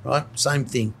 right? Same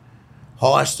thing.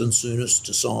 Highest and soonest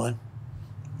to sign,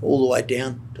 all the way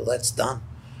down till that's done.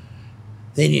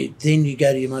 Then you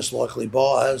go to your most likely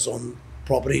buyers on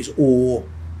properties, or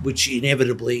which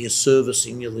inevitably is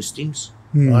servicing your listings,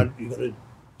 right? You've got to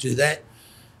do that.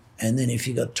 And then if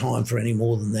you've got time for any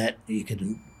more than that, you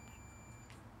can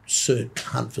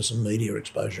hunt for some media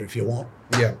exposure if you want.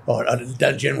 Yeah. Right, I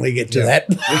don't generally get to that.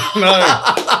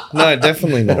 No,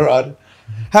 definitely not. Right.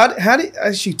 How do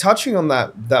actually touching on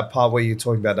that part where you're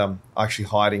talking about actually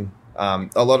hiding?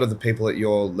 A lot of the people at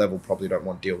your level probably don't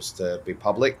want deals to be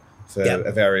public for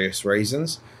various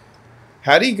reasons.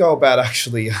 How do you go about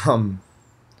actually,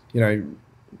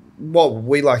 what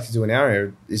we like to do in our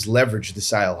area is leverage the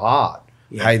sale hard.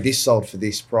 Yeah. Hey, this sold for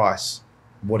this price.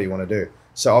 What do you want to do?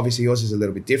 So obviously yours is a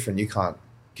little bit different.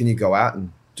 Can you go out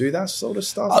and do that sort of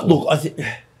stuff? Look, I think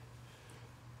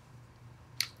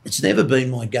it's never been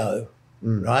my go,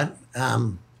 right?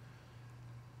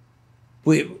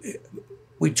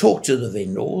 We talk to the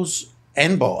vendors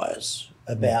and buyers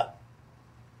about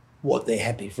what they're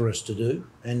happy for us to do,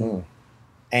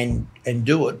 and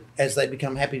do it as they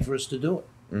become happy for us to do it.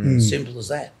 Simple as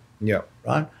that. Yeah.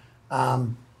 Right.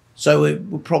 So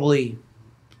we're probably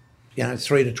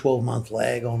 3 to 12 month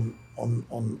lag on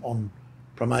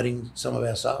promoting some of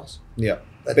our sales. Yeah.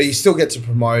 But you still get to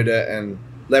promote it and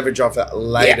leverage off that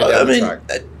later down the track.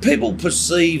 People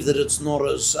perceive that it's not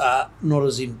as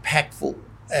impactful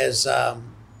as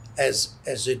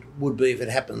it would be if it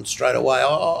happened straight away.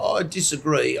 I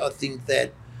disagree. I think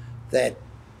that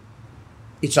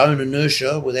its own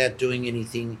inertia without doing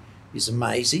anything is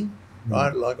amazing,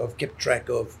 right? Like I've kept track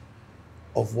of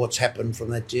what's happened from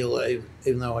that deal,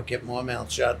 even though I kept my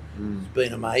mouth shut. It's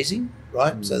been amazing,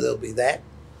 right? So there'll be that.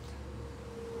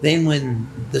 Then when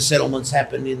the settlements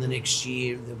happen in the next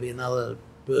year, there'll be another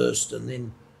burst, and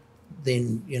then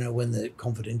when the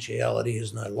confidentiality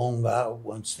is no longer,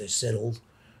 once they're settled,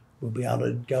 we'll be able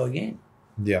to go again.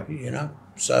 Yeah.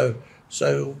 So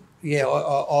yeah,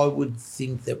 I would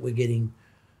think that we're getting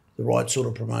the right sort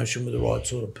of promotion with the right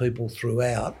sort of people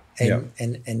throughout, and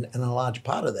a large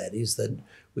part of that is that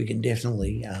we can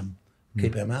definitely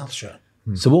keep our mouth shut.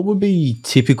 So what would be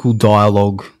typical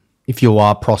dialogue if you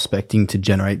are prospecting to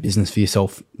generate business for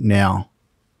yourself now?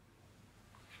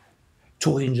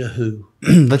 Talking to who?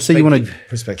 Let's say you want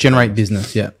to generate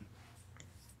business, yeah.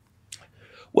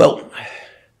 Well,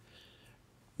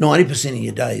 90% of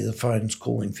your day the phone's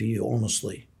calling for you,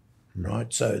 honestly,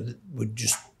 right? So we're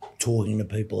just talking to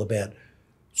people about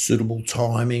suitable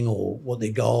timing or what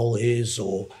their goal is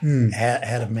or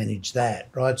how to manage that,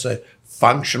 right? So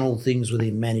functional things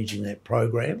within managing that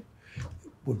program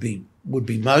would be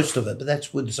most of it, but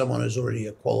that's with someone who's already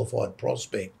a qualified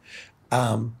prospect.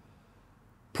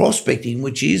 Prospecting,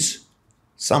 which is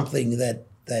something that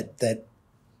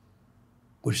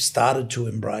we've started to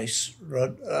embrace,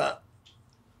 right?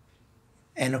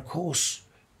 And of course,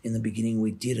 in the beginning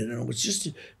we did it, and it was just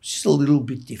a little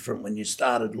bit different when you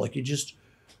started. Like you just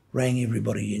rang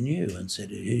everybody you knew and said,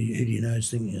 "Who do you know is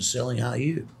thinking of selling? Are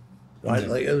you?" Right?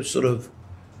 Like it was sort of,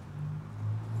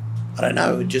 I don't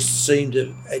know. It just seemed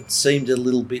a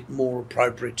little bit more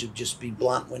appropriate to just be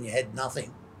blunt when you had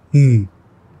nothing.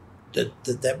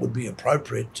 That would be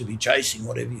appropriate to be chasing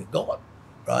whatever you've got,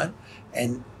 right?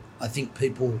 And I think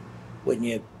people, when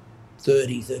you're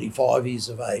 30, 35 years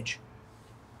of age,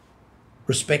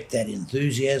 respect that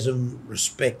enthusiasm,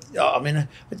 I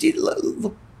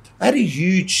had a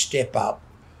huge step up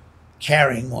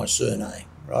carrying my surname,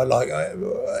 right?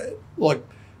 Like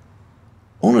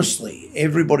honestly,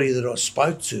 everybody that I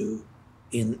spoke to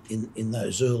in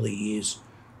those early years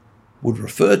would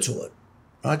refer to it.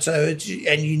 Right, so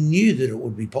and you knew that it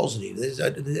would be positive. I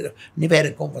never had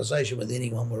a conversation with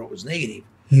anyone where it was negative.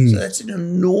 So that's an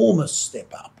enormous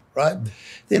step up, right?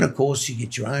 Then of course you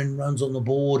get your own runs on the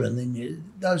board, and then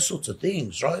those sorts of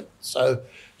things, right? So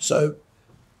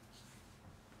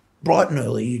bright and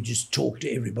early, you just talk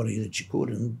to everybody that you could,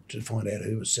 and to find out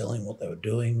who was selling, what they were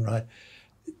doing, right?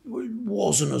 It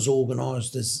wasn't as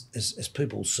organised as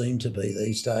people seem to be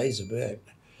these days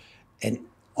and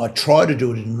I try to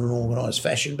do it in an organised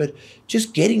fashion, but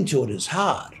just getting to it is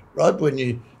hard, right? When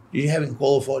you're having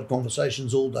qualified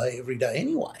conversations all day, every day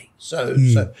anyway. So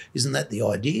isn't that the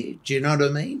idea? Do you know what I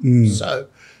mean? So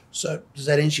does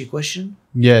that answer your question?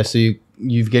 Yeah, so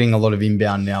you're getting a lot of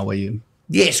inbound now where you...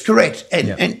 Yes, correct.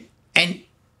 And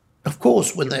of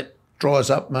course, when that dries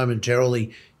up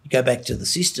momentarily, you go back to the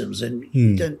systems and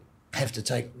you don't have to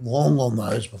take long on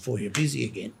those before you're busy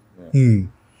again.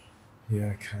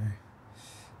 Yeah, okay.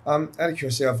 Out of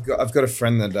curiosity, I've got a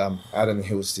friend that out in the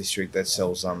Hills district that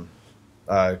sells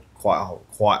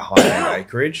quite high-end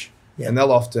acreage, and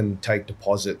they'll often take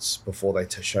deposits before they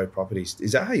show properties.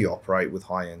 Is that how you operate with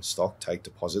high-end stock? Take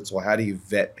deposits, or how do you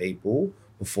vet people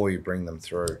before you bring them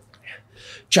through?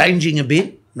 changing a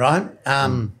bit, right?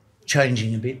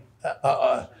 Changing a bit.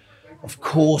 Of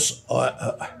course,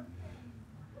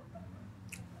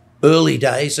 early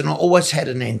days, and I always had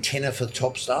an antenna for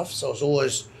top stuff. So I was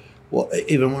always,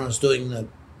 even when I was doing the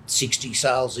 60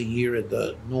 sales a year at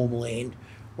the normal end,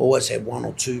 always had one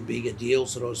or two bigger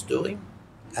deals that I was doing.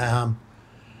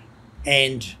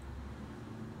 And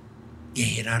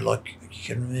yeah, like you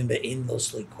can remember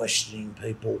endlessly questioning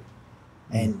people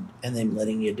and them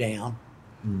letting you down.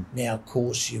 Now, of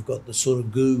course, you've got the sort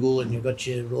of Google and you've got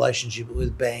your relationship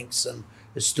with banks, and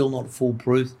it's still not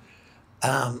foolproof.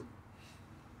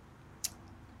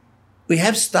 We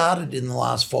have started in the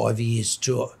last 5 years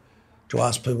to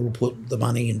ask people to put the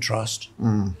money in trust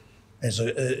as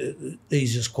a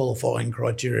easiest qualifying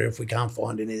criteria if we can't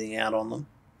find anything out on them.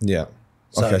 Yeah.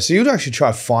 Okay, so you'd actually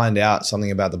try to find out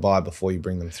something about the buyer before you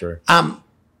bring them through.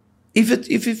 If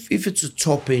it's a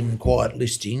top end quiet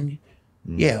listing,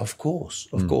 yeah, of course.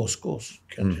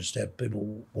 Can't just have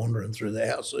people wandering through the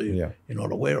house who you're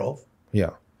not aware of. Yeah.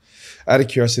 Out of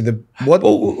curiosity,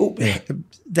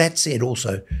 that said,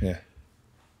 also,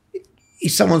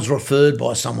 if someone's referred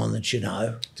by someone that you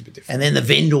know, it's a bit different. and then the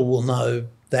vendor will know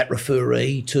that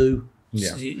referee too.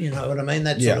 Yeah. You know what I mean?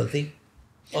 That sort of thing.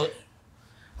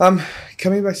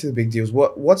 Coming back to the big deals,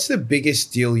 what's the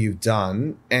biggest deal you've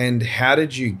done, and how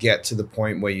did you get to the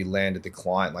point where you landed the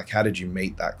client? Like, how did you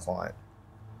meet that client?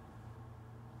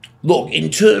 Look, in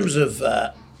terms of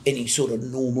any sort of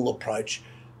normal approach,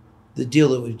 the deal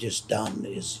that we've just done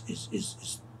is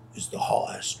the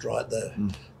highest, right?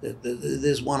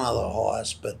 There's one other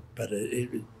highest, but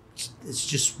it's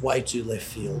just way too left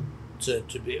field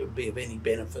to be of any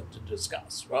benefit to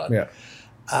discuss, right? Yeah.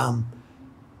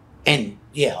 And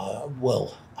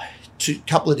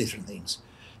couple of different things.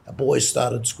 Our boys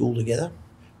started school together,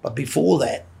 but before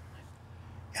that,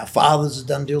 our fathers had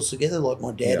done deals together. Like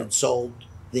my dad had sold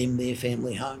them their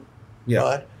family home,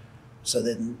 right? So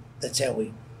then that's how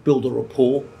we build a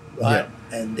rapport, right?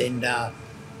 Yeah. And then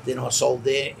I sold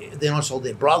their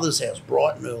brother's house,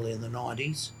 Brighton, early in the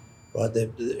 90s, right?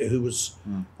 Who was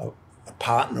a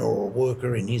partner or a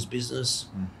worker in his business.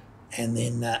 And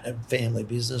then a family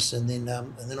business, and then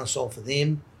I sold for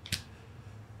them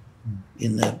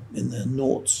in the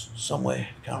noughts somewhere.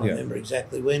 Can't remember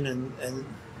exactly when, and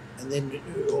then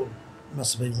it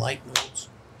must have been late noughts,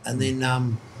 and then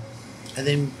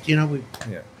you know we.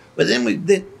 Yeah. But then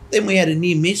we had a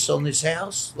near miss on this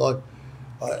house. Like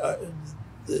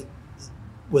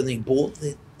when they bought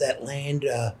that land,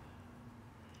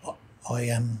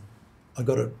 I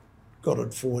got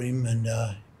it for him and.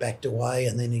 Backed away,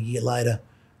 and then a year later,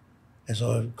 as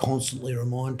I constantly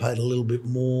remind, paid a little bit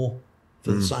more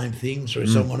for the same thing through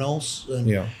someone else.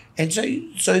 And so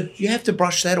you have to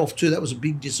brush that off too. That was a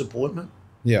big disappointment.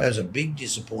 Yeah. That was a big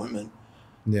disappointment.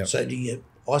 Yeah. So do you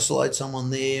isolate someone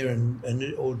there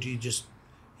or do you just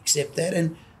accept that?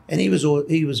 And he was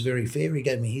very fair. He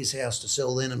gave me his house to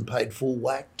sell then and paid full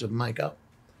whack to make up.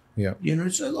 Yeah. You know,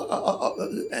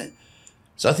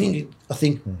 so I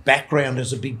think background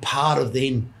is a big part of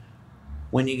then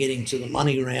when you're getting to the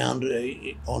money round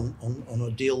on a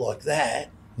deal like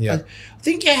that. Yeah. I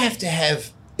think you have to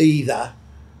have either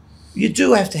a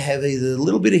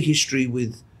little bit of history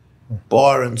with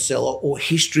buyer and seller, or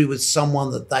history with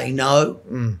someone that they know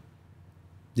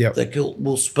that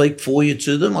will speak for you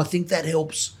to them. I think that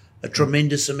helps a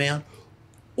tremendous amount.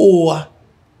 Or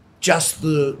just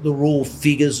the raw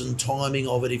figures and timing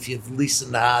of it, if you've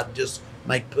listened hard, just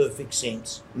make perfect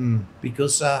sense.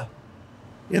 Because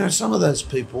some of those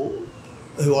people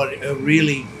who are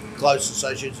really close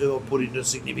associates who are put into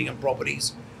significant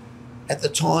properties, at the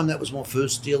time that was my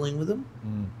first dealing with them,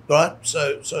 right?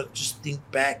 So just think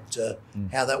back to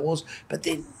how that was. But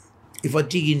then if I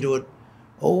dig into it,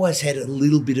 I always had a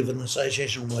little bit of an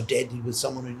association with my dad with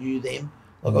someone who knew them.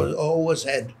 Like I always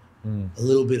had a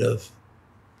little bit of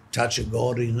touch of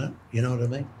God in it, you know what I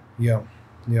mean? Yeah.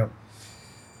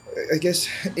 I guess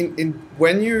in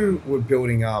when you were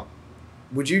building up,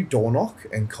 would you door knock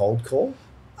and cold call?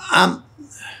 I'm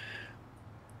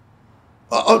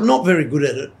not very good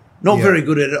at it. Very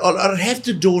good at it. I'd have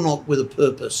to door knock with a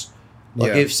purpose.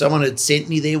 Like if someone had sent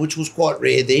me there, which was quite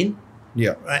rare then.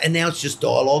 Yeah. Right? And now it's just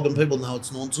dialogue and people know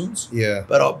it's nonsense. Yeah.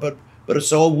 But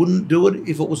so I wouldn't do it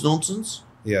if it was nonsense.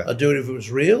 Yeah. I'd do it if it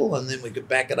was real, and then we could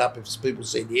back it up if people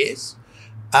said yes.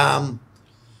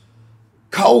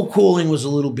 Cold calling was a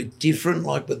little bit different,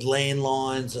 like with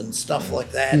landlines and stuff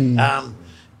like that.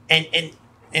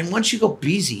 And once you got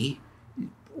busy,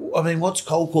 I mean, what's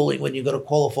cold calling when you've got a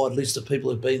qualified list of people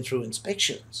who've been through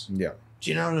inspections? Yeah. Do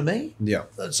you know what I mean? Yeah.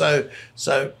 So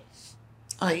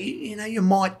You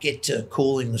might get to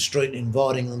calling the street and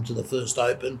inviting them to the first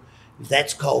open, if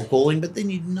that's cold calling, but then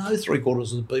you'd know 3/4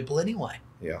 of the people anyway.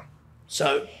 Yeah.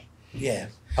 So, yeah.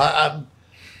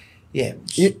 Yeah.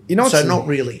 You know, so not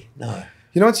really, no.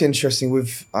 You know what's interesting?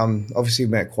 We've obviously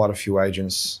met quite a few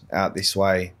agents out this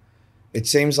way. It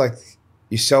seems like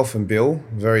yourself and Bill,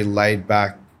 very laid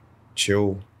back,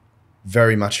 chill,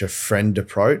 very much a friend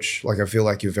approach. Like I feel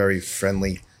like you're very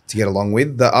friendly to get along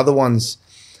with. The other ones,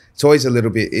 it's always a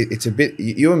little bit. It's a bit.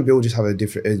 You and Bill just have a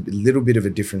little bit of a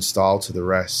different style to the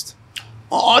rest.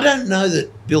 I don't know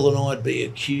that Bill and I'd be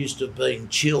accused of being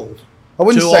chilled. I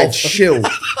wouldn't say chill,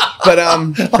 but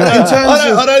in terms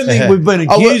I don't think we've been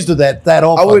accused of that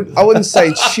often. I wouldn't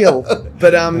say chill,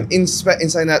 but in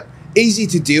saying that, easy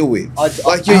to deal with.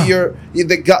 You're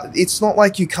the gut. It's not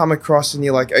like you come across and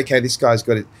you're like, okay, this guy's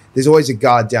got it. There's always a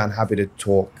guard down, happy to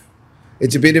talk.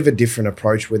 It's a bit of a different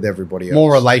approach with everybody else.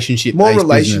 More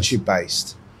relationship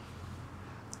based.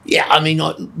 Yeah, I mean,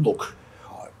 I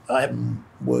haven't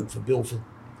worked for Bill for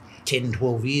 10,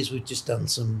 12 years. We've just done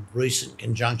some recent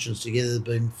conjunctions together that have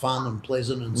been fun and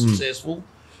pleasant and successful.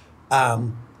 I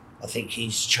think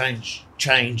he's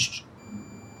changed,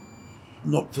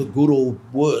 not for good or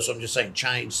worse, I'm just saying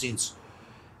changed since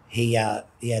he had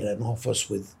an office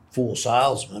with 4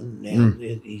 salesmen. Now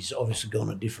he's obviously gone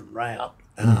a different route.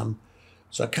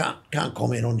 So I can't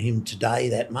comment on him today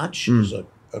that much as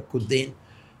I could then.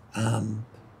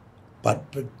 But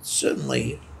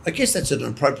certainly, I guess that's an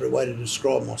appropriate way to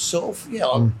describe myself. Yeah,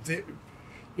 I'm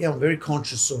very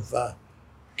conscious of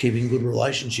keeping good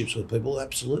relationships with people,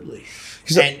 absolutely,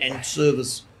 and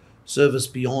service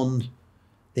beyond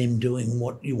them doing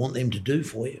what you want them to do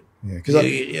for you. Yeah, because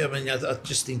I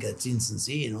just think it's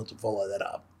insincere not to follow that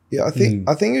up. Yeah, I think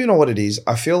you know what it is.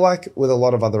 I feel like with a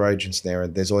lot of other agents there,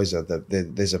 there's always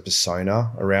there's a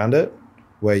persona around it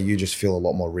where you just feel a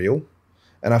lot more real,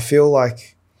 and I feel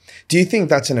like. Do you think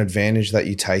that's an advantage that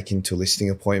you take into listing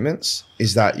appointments?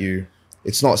 Is that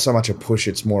it's not so much a push,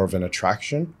 it's more of an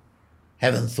attraction?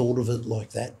 Haven't thought of it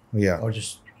like that. Yeah. I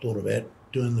just thought about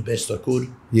doing the best I could.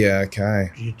 Yeah,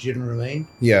 okay. Do you know what I mean?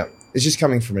 Yeah. It's just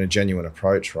coming from a genuine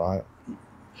approach, right?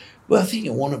 Well, I think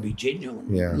you want to be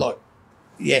genuine. Yeah.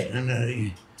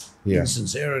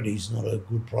 Insincerity is not a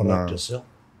good product to sell.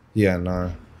 Yeah,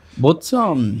 no. What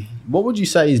would you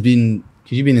say has been,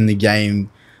 because you've been in the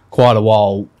game quite a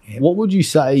while, what would you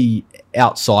say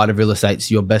outside of real estate's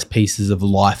your best pieces of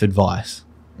life advice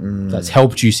that's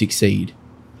helped you succeed?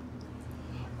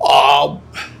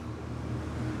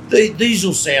 These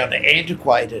will sound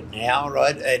antiquated now,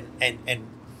 right? And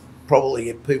probably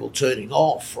get people turning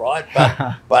off, right?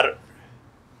 But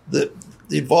the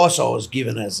advice I was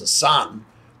given as a son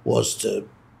was to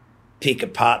pick a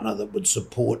partner that would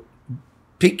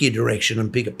pick your direction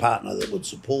and pick a partner that would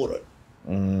support it.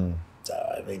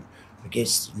 So, I mean, I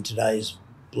guess in today's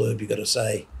blurb you've got to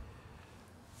say,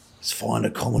 let's find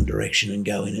a common direction and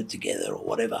go in it together or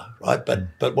whatever, right?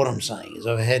 But what I'm saying is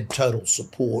I've had total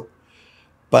support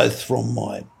both from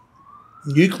my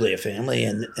nuclear family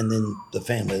and then the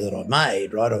family that I've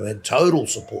made, right? I've had total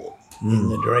support in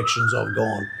the directions I've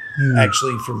gone,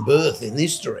 actually from birth in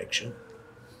this direction.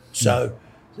 So,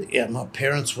 yeah, my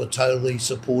parents were totally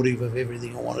supportive of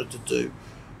everything I wanted to do.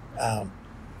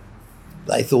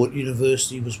 They thought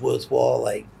university was worthwhile.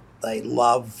 They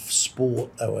love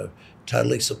sport. They were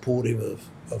totally supportive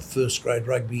of first grade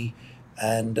rugby,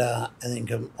 and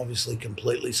then obviously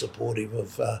completely supportive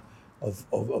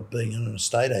of being an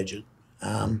estate agent.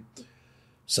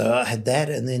 So I had that,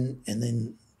 and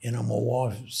then my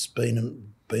wife's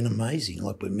been amazing.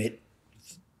 Like we met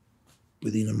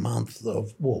within a month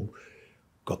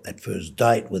got that first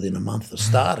date within a month of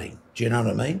starting. Do you know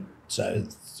what I mean? So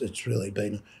it's really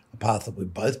been a path that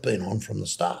we've both been on from the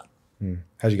start.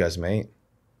 How'd you guys meet?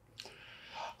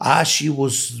 She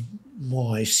was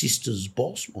my sister's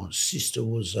boss. My sister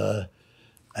was a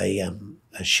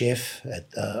chef at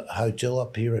a hotel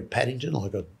up here at Paddington. I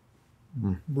got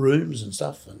rooms and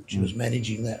stuff, and she was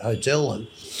managing that hotel, and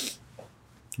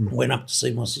went up to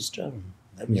see my sister, and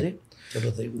that was it. But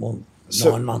I think 9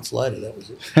 months later, that was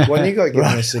it. When you got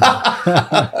given this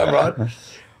Right.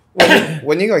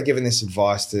 When you got given this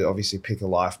advice to obviously pick a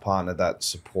life partner that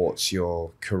supports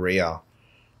your career,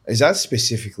 is that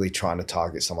specifically trying to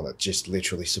target someone that just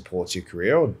literally supports your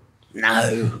career? Or?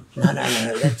 No.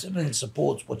 That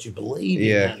supports what you believe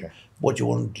in, and what you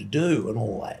want to do and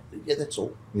all that. Yeah, that's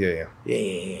all. Yeah.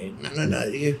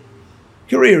 No.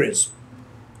 Career is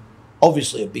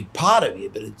obviously a big part of you,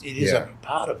 but it is a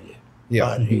part of you. Yeah.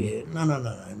 Right? Yeah.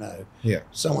 No. Yeah.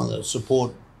 Someone that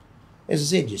support, as I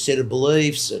said, your set of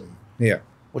beliefs and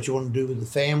what you want to do with the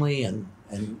family and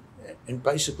and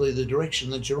basically the direction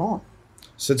that you're on.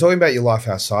 So talking about your life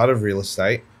outside of real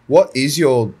estate, what is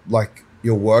your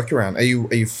work around? Are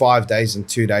you 5 days and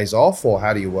 2 days off, or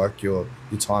how do you work your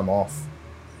time off?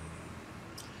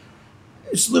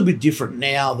 It's a little bit different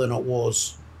now than it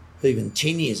was even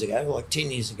 10 years ago. Like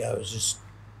 10 years ago, it was just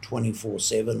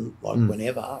 24/7, like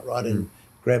whenever, right? And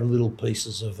grab little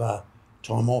pieces of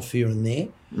time off here and there.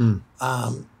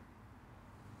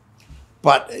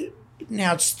 But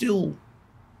now it's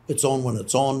on when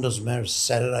it's on. Doesn't matter if it's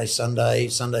Saturday,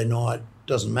 Sunday night,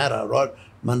 doesn't matter, right?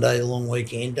 Monday, long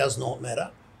weekend, does not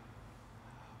matter.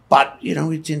 But,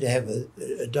 we tend to have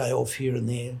a day off here and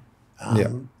there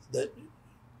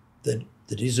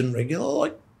that isn't regular.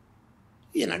 Like,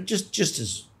 just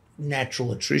as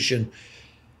natural attrition,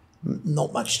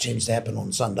 not much tends to happen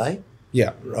on Sunday.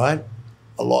 Yeah. Right?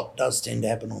 A lot does tend to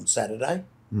happen on Saturday,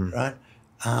 right?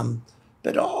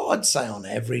 But I'd say on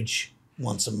average,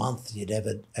 once a month, you'd have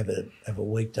a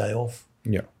weekday off.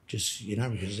 Yeah. Just,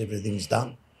 because everything's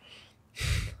done.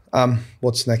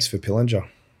 What's next for Pillinger?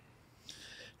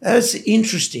 It's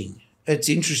interesting. It's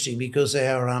interesting because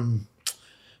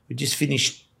we just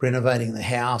finished renovating the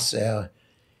house. Our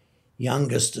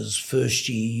youngest is first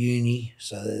year uni,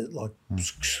 so like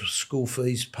school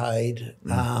fees paid.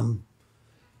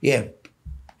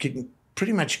 Can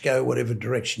pretty much go whatever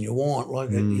direction you want.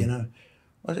 Like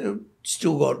I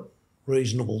still got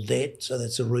reasonable debt, so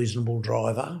that's a reasonable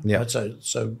driver. Yeah. Right?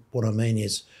 So what I mean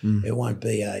is it won't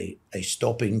be a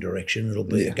stopping direction. It'll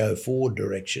be a go forward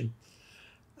direction.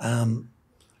 I've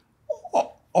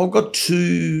got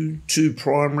two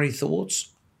primary thoughts.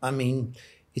 I mean,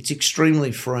 it's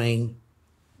extremely freeing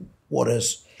what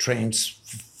has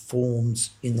transformed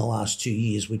in the last 2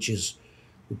 years, which is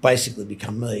basically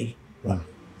become me, right?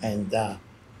 And the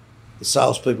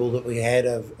salespeople that we had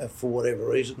have, for whatever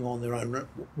reason, gone their own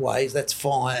ways. That's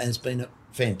fine, and it's been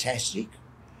fantastic.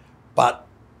 But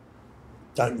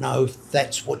don't know if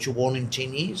that's what you want in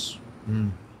 10 years.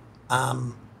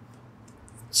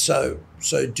 So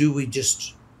do we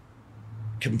just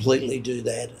completely do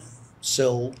that,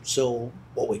 sell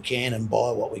what we can and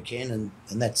buy what we can,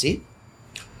 and that's it?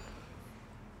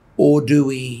 Or do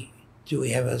we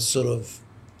have a sort of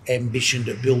ambition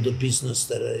to build a business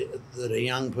that a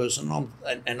young person,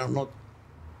 and I'm not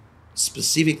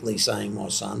specifically saying my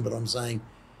son, but I'm saying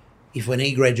if when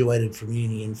he graduated from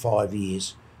uni in 5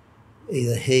 years,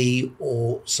 either he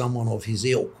or someone of his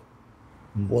ilk,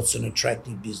 what's an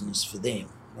attractive business for them?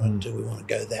 Right? Do we want to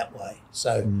go that way?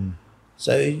 So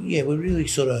yeah, we're really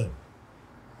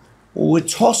we're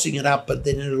tossing it up, but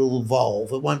then it'll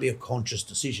evolve. It won't be a conscious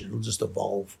decision. It'll just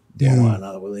evolve one way or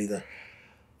another. We'll either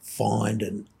find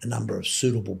a number of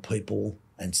suitable people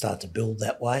and start to build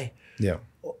that way,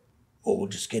 or we'll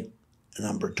just get a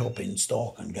number of top-end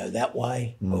stock and go that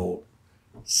way, or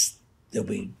there'll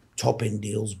be top-end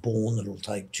deals born that'll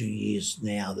take 2 years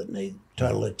now that need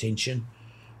total attention.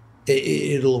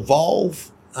 It'll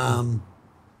evolve.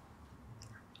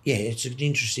 It's an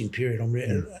interesting period. I'm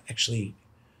actually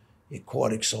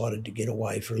quite excited to get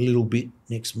away for a little bit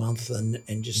next month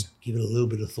and just give it a little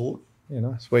bit of thought. Yeah,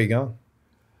 nice. Where are you going?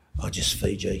 Just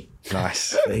Fiji.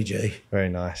 Nice. Fiji. Very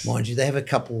nice. Mind you, they have a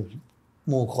couple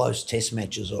more close test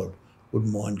matches. I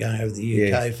wouldn't mind going over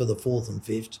the UK for the 4th and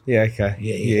 5th. Yeah, okay.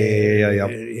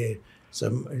 Yeah.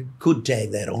 So could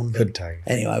tag that on. Could tag.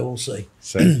 Anyway, we'll see.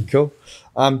 So cool.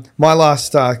 My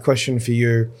last question for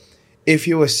you: if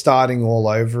you were starting all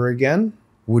over again,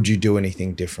 would you do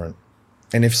anything different?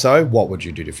 And if so, what would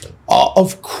you do different?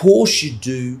 Of course you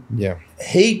do. Yeah.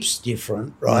 Heaps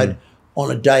different, right? On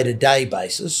a day-to-day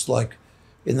basis. Like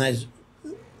in those,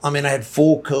 I had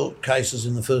 4 court cases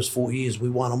in the first 4 years. We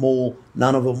won them all.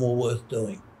 None of them were worth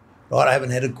doing, right? I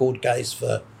haven't had a court case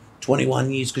for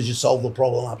 21 years because you solved the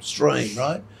problem upstream,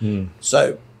 right?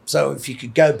 So if you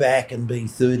could go back and be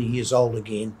 30 years old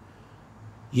again,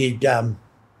 you'd have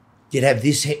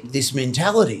this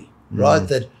mentality, right?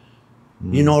 That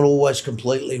you're not always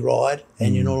completely right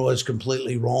and you're not always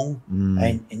completely wrong,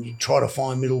 and you try to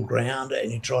find middle ground,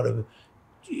 and you try to,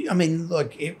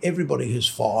 like everybody who's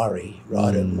fiery,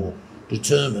 right, and more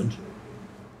determined,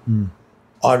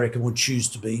 I reckon would choose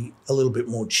to be a little bit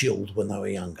more chilled when they were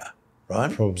younger,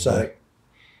 right? Probably.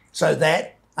 So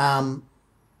that I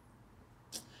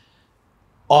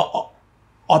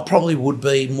probably would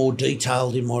be more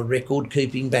detailed in my record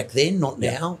keeping back then, not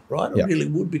now, right? I really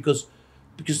would, because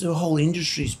the whole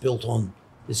industry's built on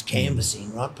this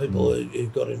canvassing, right? People who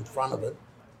got in front of it.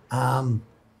 I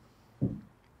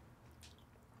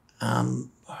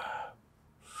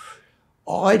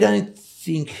don't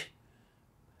think,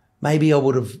 maybe I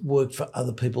would have worked for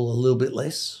other people a little bit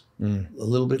less,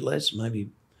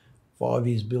 maybe 5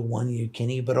 years Bill, 1 year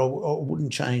Kenny, but I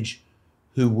wouldn't change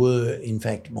who were, in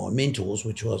fact, my mentors,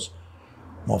 which was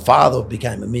my father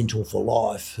became a mentor for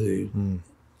life, who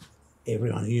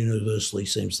everyone universally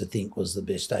seems to think was the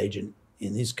best agent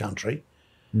in this country.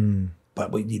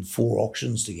 But we did 4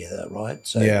 auctions together, right?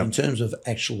 So in terms of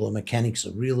the mechanics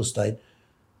of real estate,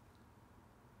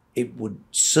 it would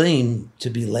seem to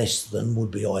be less than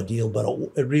would be ideal, but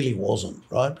it really wasn't,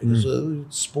 right? Because of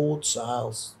sports,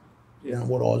 sales,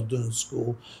 what I was doing at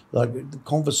school, like the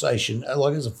conversation,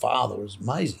 like as a father, was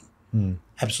amazing,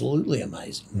 absolutely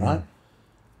amazing, right?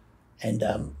 And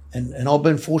I've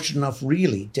been fortunate enough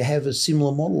really to have a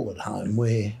similar model at home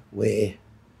where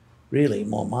really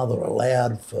my mother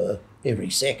allowed for every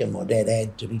second my dad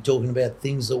had to be talking about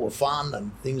things that were fun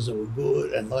and things that were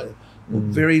good, and like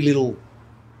very little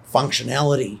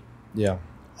functionality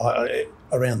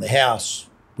around the house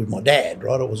with my dad,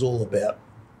 right? It was all about,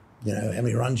 how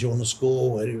many runs you want to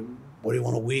score, what do you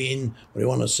want to win, what do you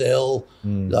want to sell.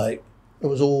 Like, it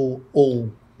was all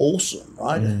awesome,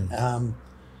 right?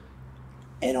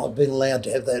 And I've been allowed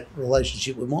to have that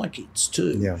relationship with my kids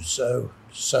too. Yeah. So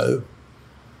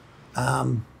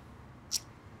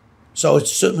it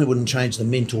certainly wouldn't change the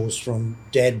mentors from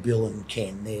Dad, Bill, and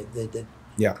Ken. They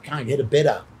can't get a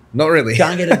better. Not really.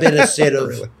 Can't get a better set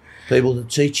of people to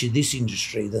teach you this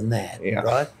industry than that,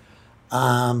 right?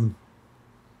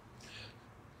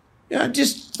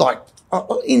 Just like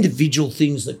individual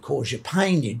things that cause you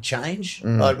pain, you'd change,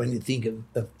 right? When you think of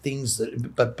things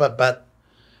that,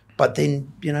 but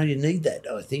then you need that,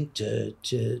 I think, to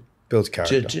build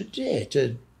character,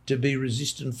 to be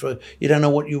resistant for. You don't know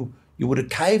what you would have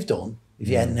caved on if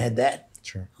you hadn't had that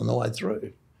on the way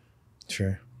through.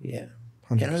 True. Yeah.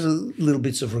 100%. Little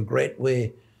bits of regret where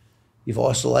you've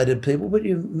isolated people, but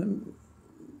you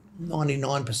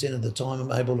 99% of the time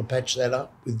I'm able to patch that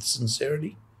up with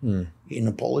sincerity in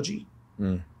apology.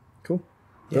 Cool.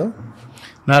 Yeah.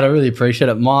 Mate, I really appreciate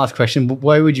it. My last question,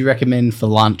 where would you recommend for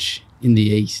lunch in the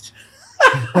East?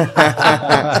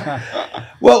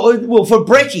 Well, for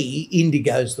brekkie,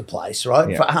 Indigo's the place, right?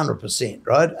 Yeah. For 100%,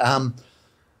 right?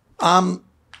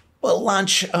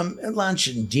 Lunch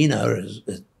and dinner is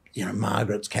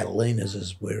Margaret's, Catalina's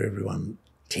is where everyone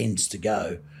tends to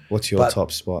go. What's your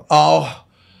top spot?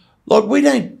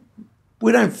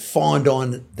 We don't find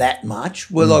on that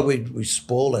much. Well, we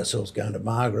spoil ourselves going to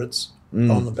Margaret's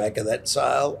on the back of that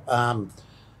sale.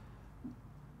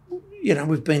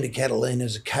 We've been to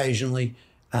Catalina's occasionally,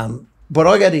 but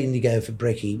I go to Indigo for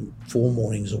brekkie 4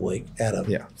 mornings a week out of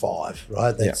 5.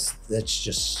 Right? That's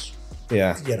just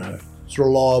it's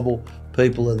reliable.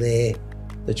 People are there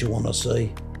that you want to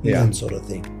see. That sort of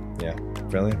thing. Yeah,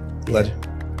 brilliant. Legend.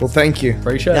 Well, thank you.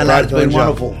 Appreciate it. No, it's been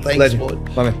wonderful. Thanks, boys.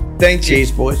 Thanks.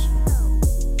 Cheers, boys.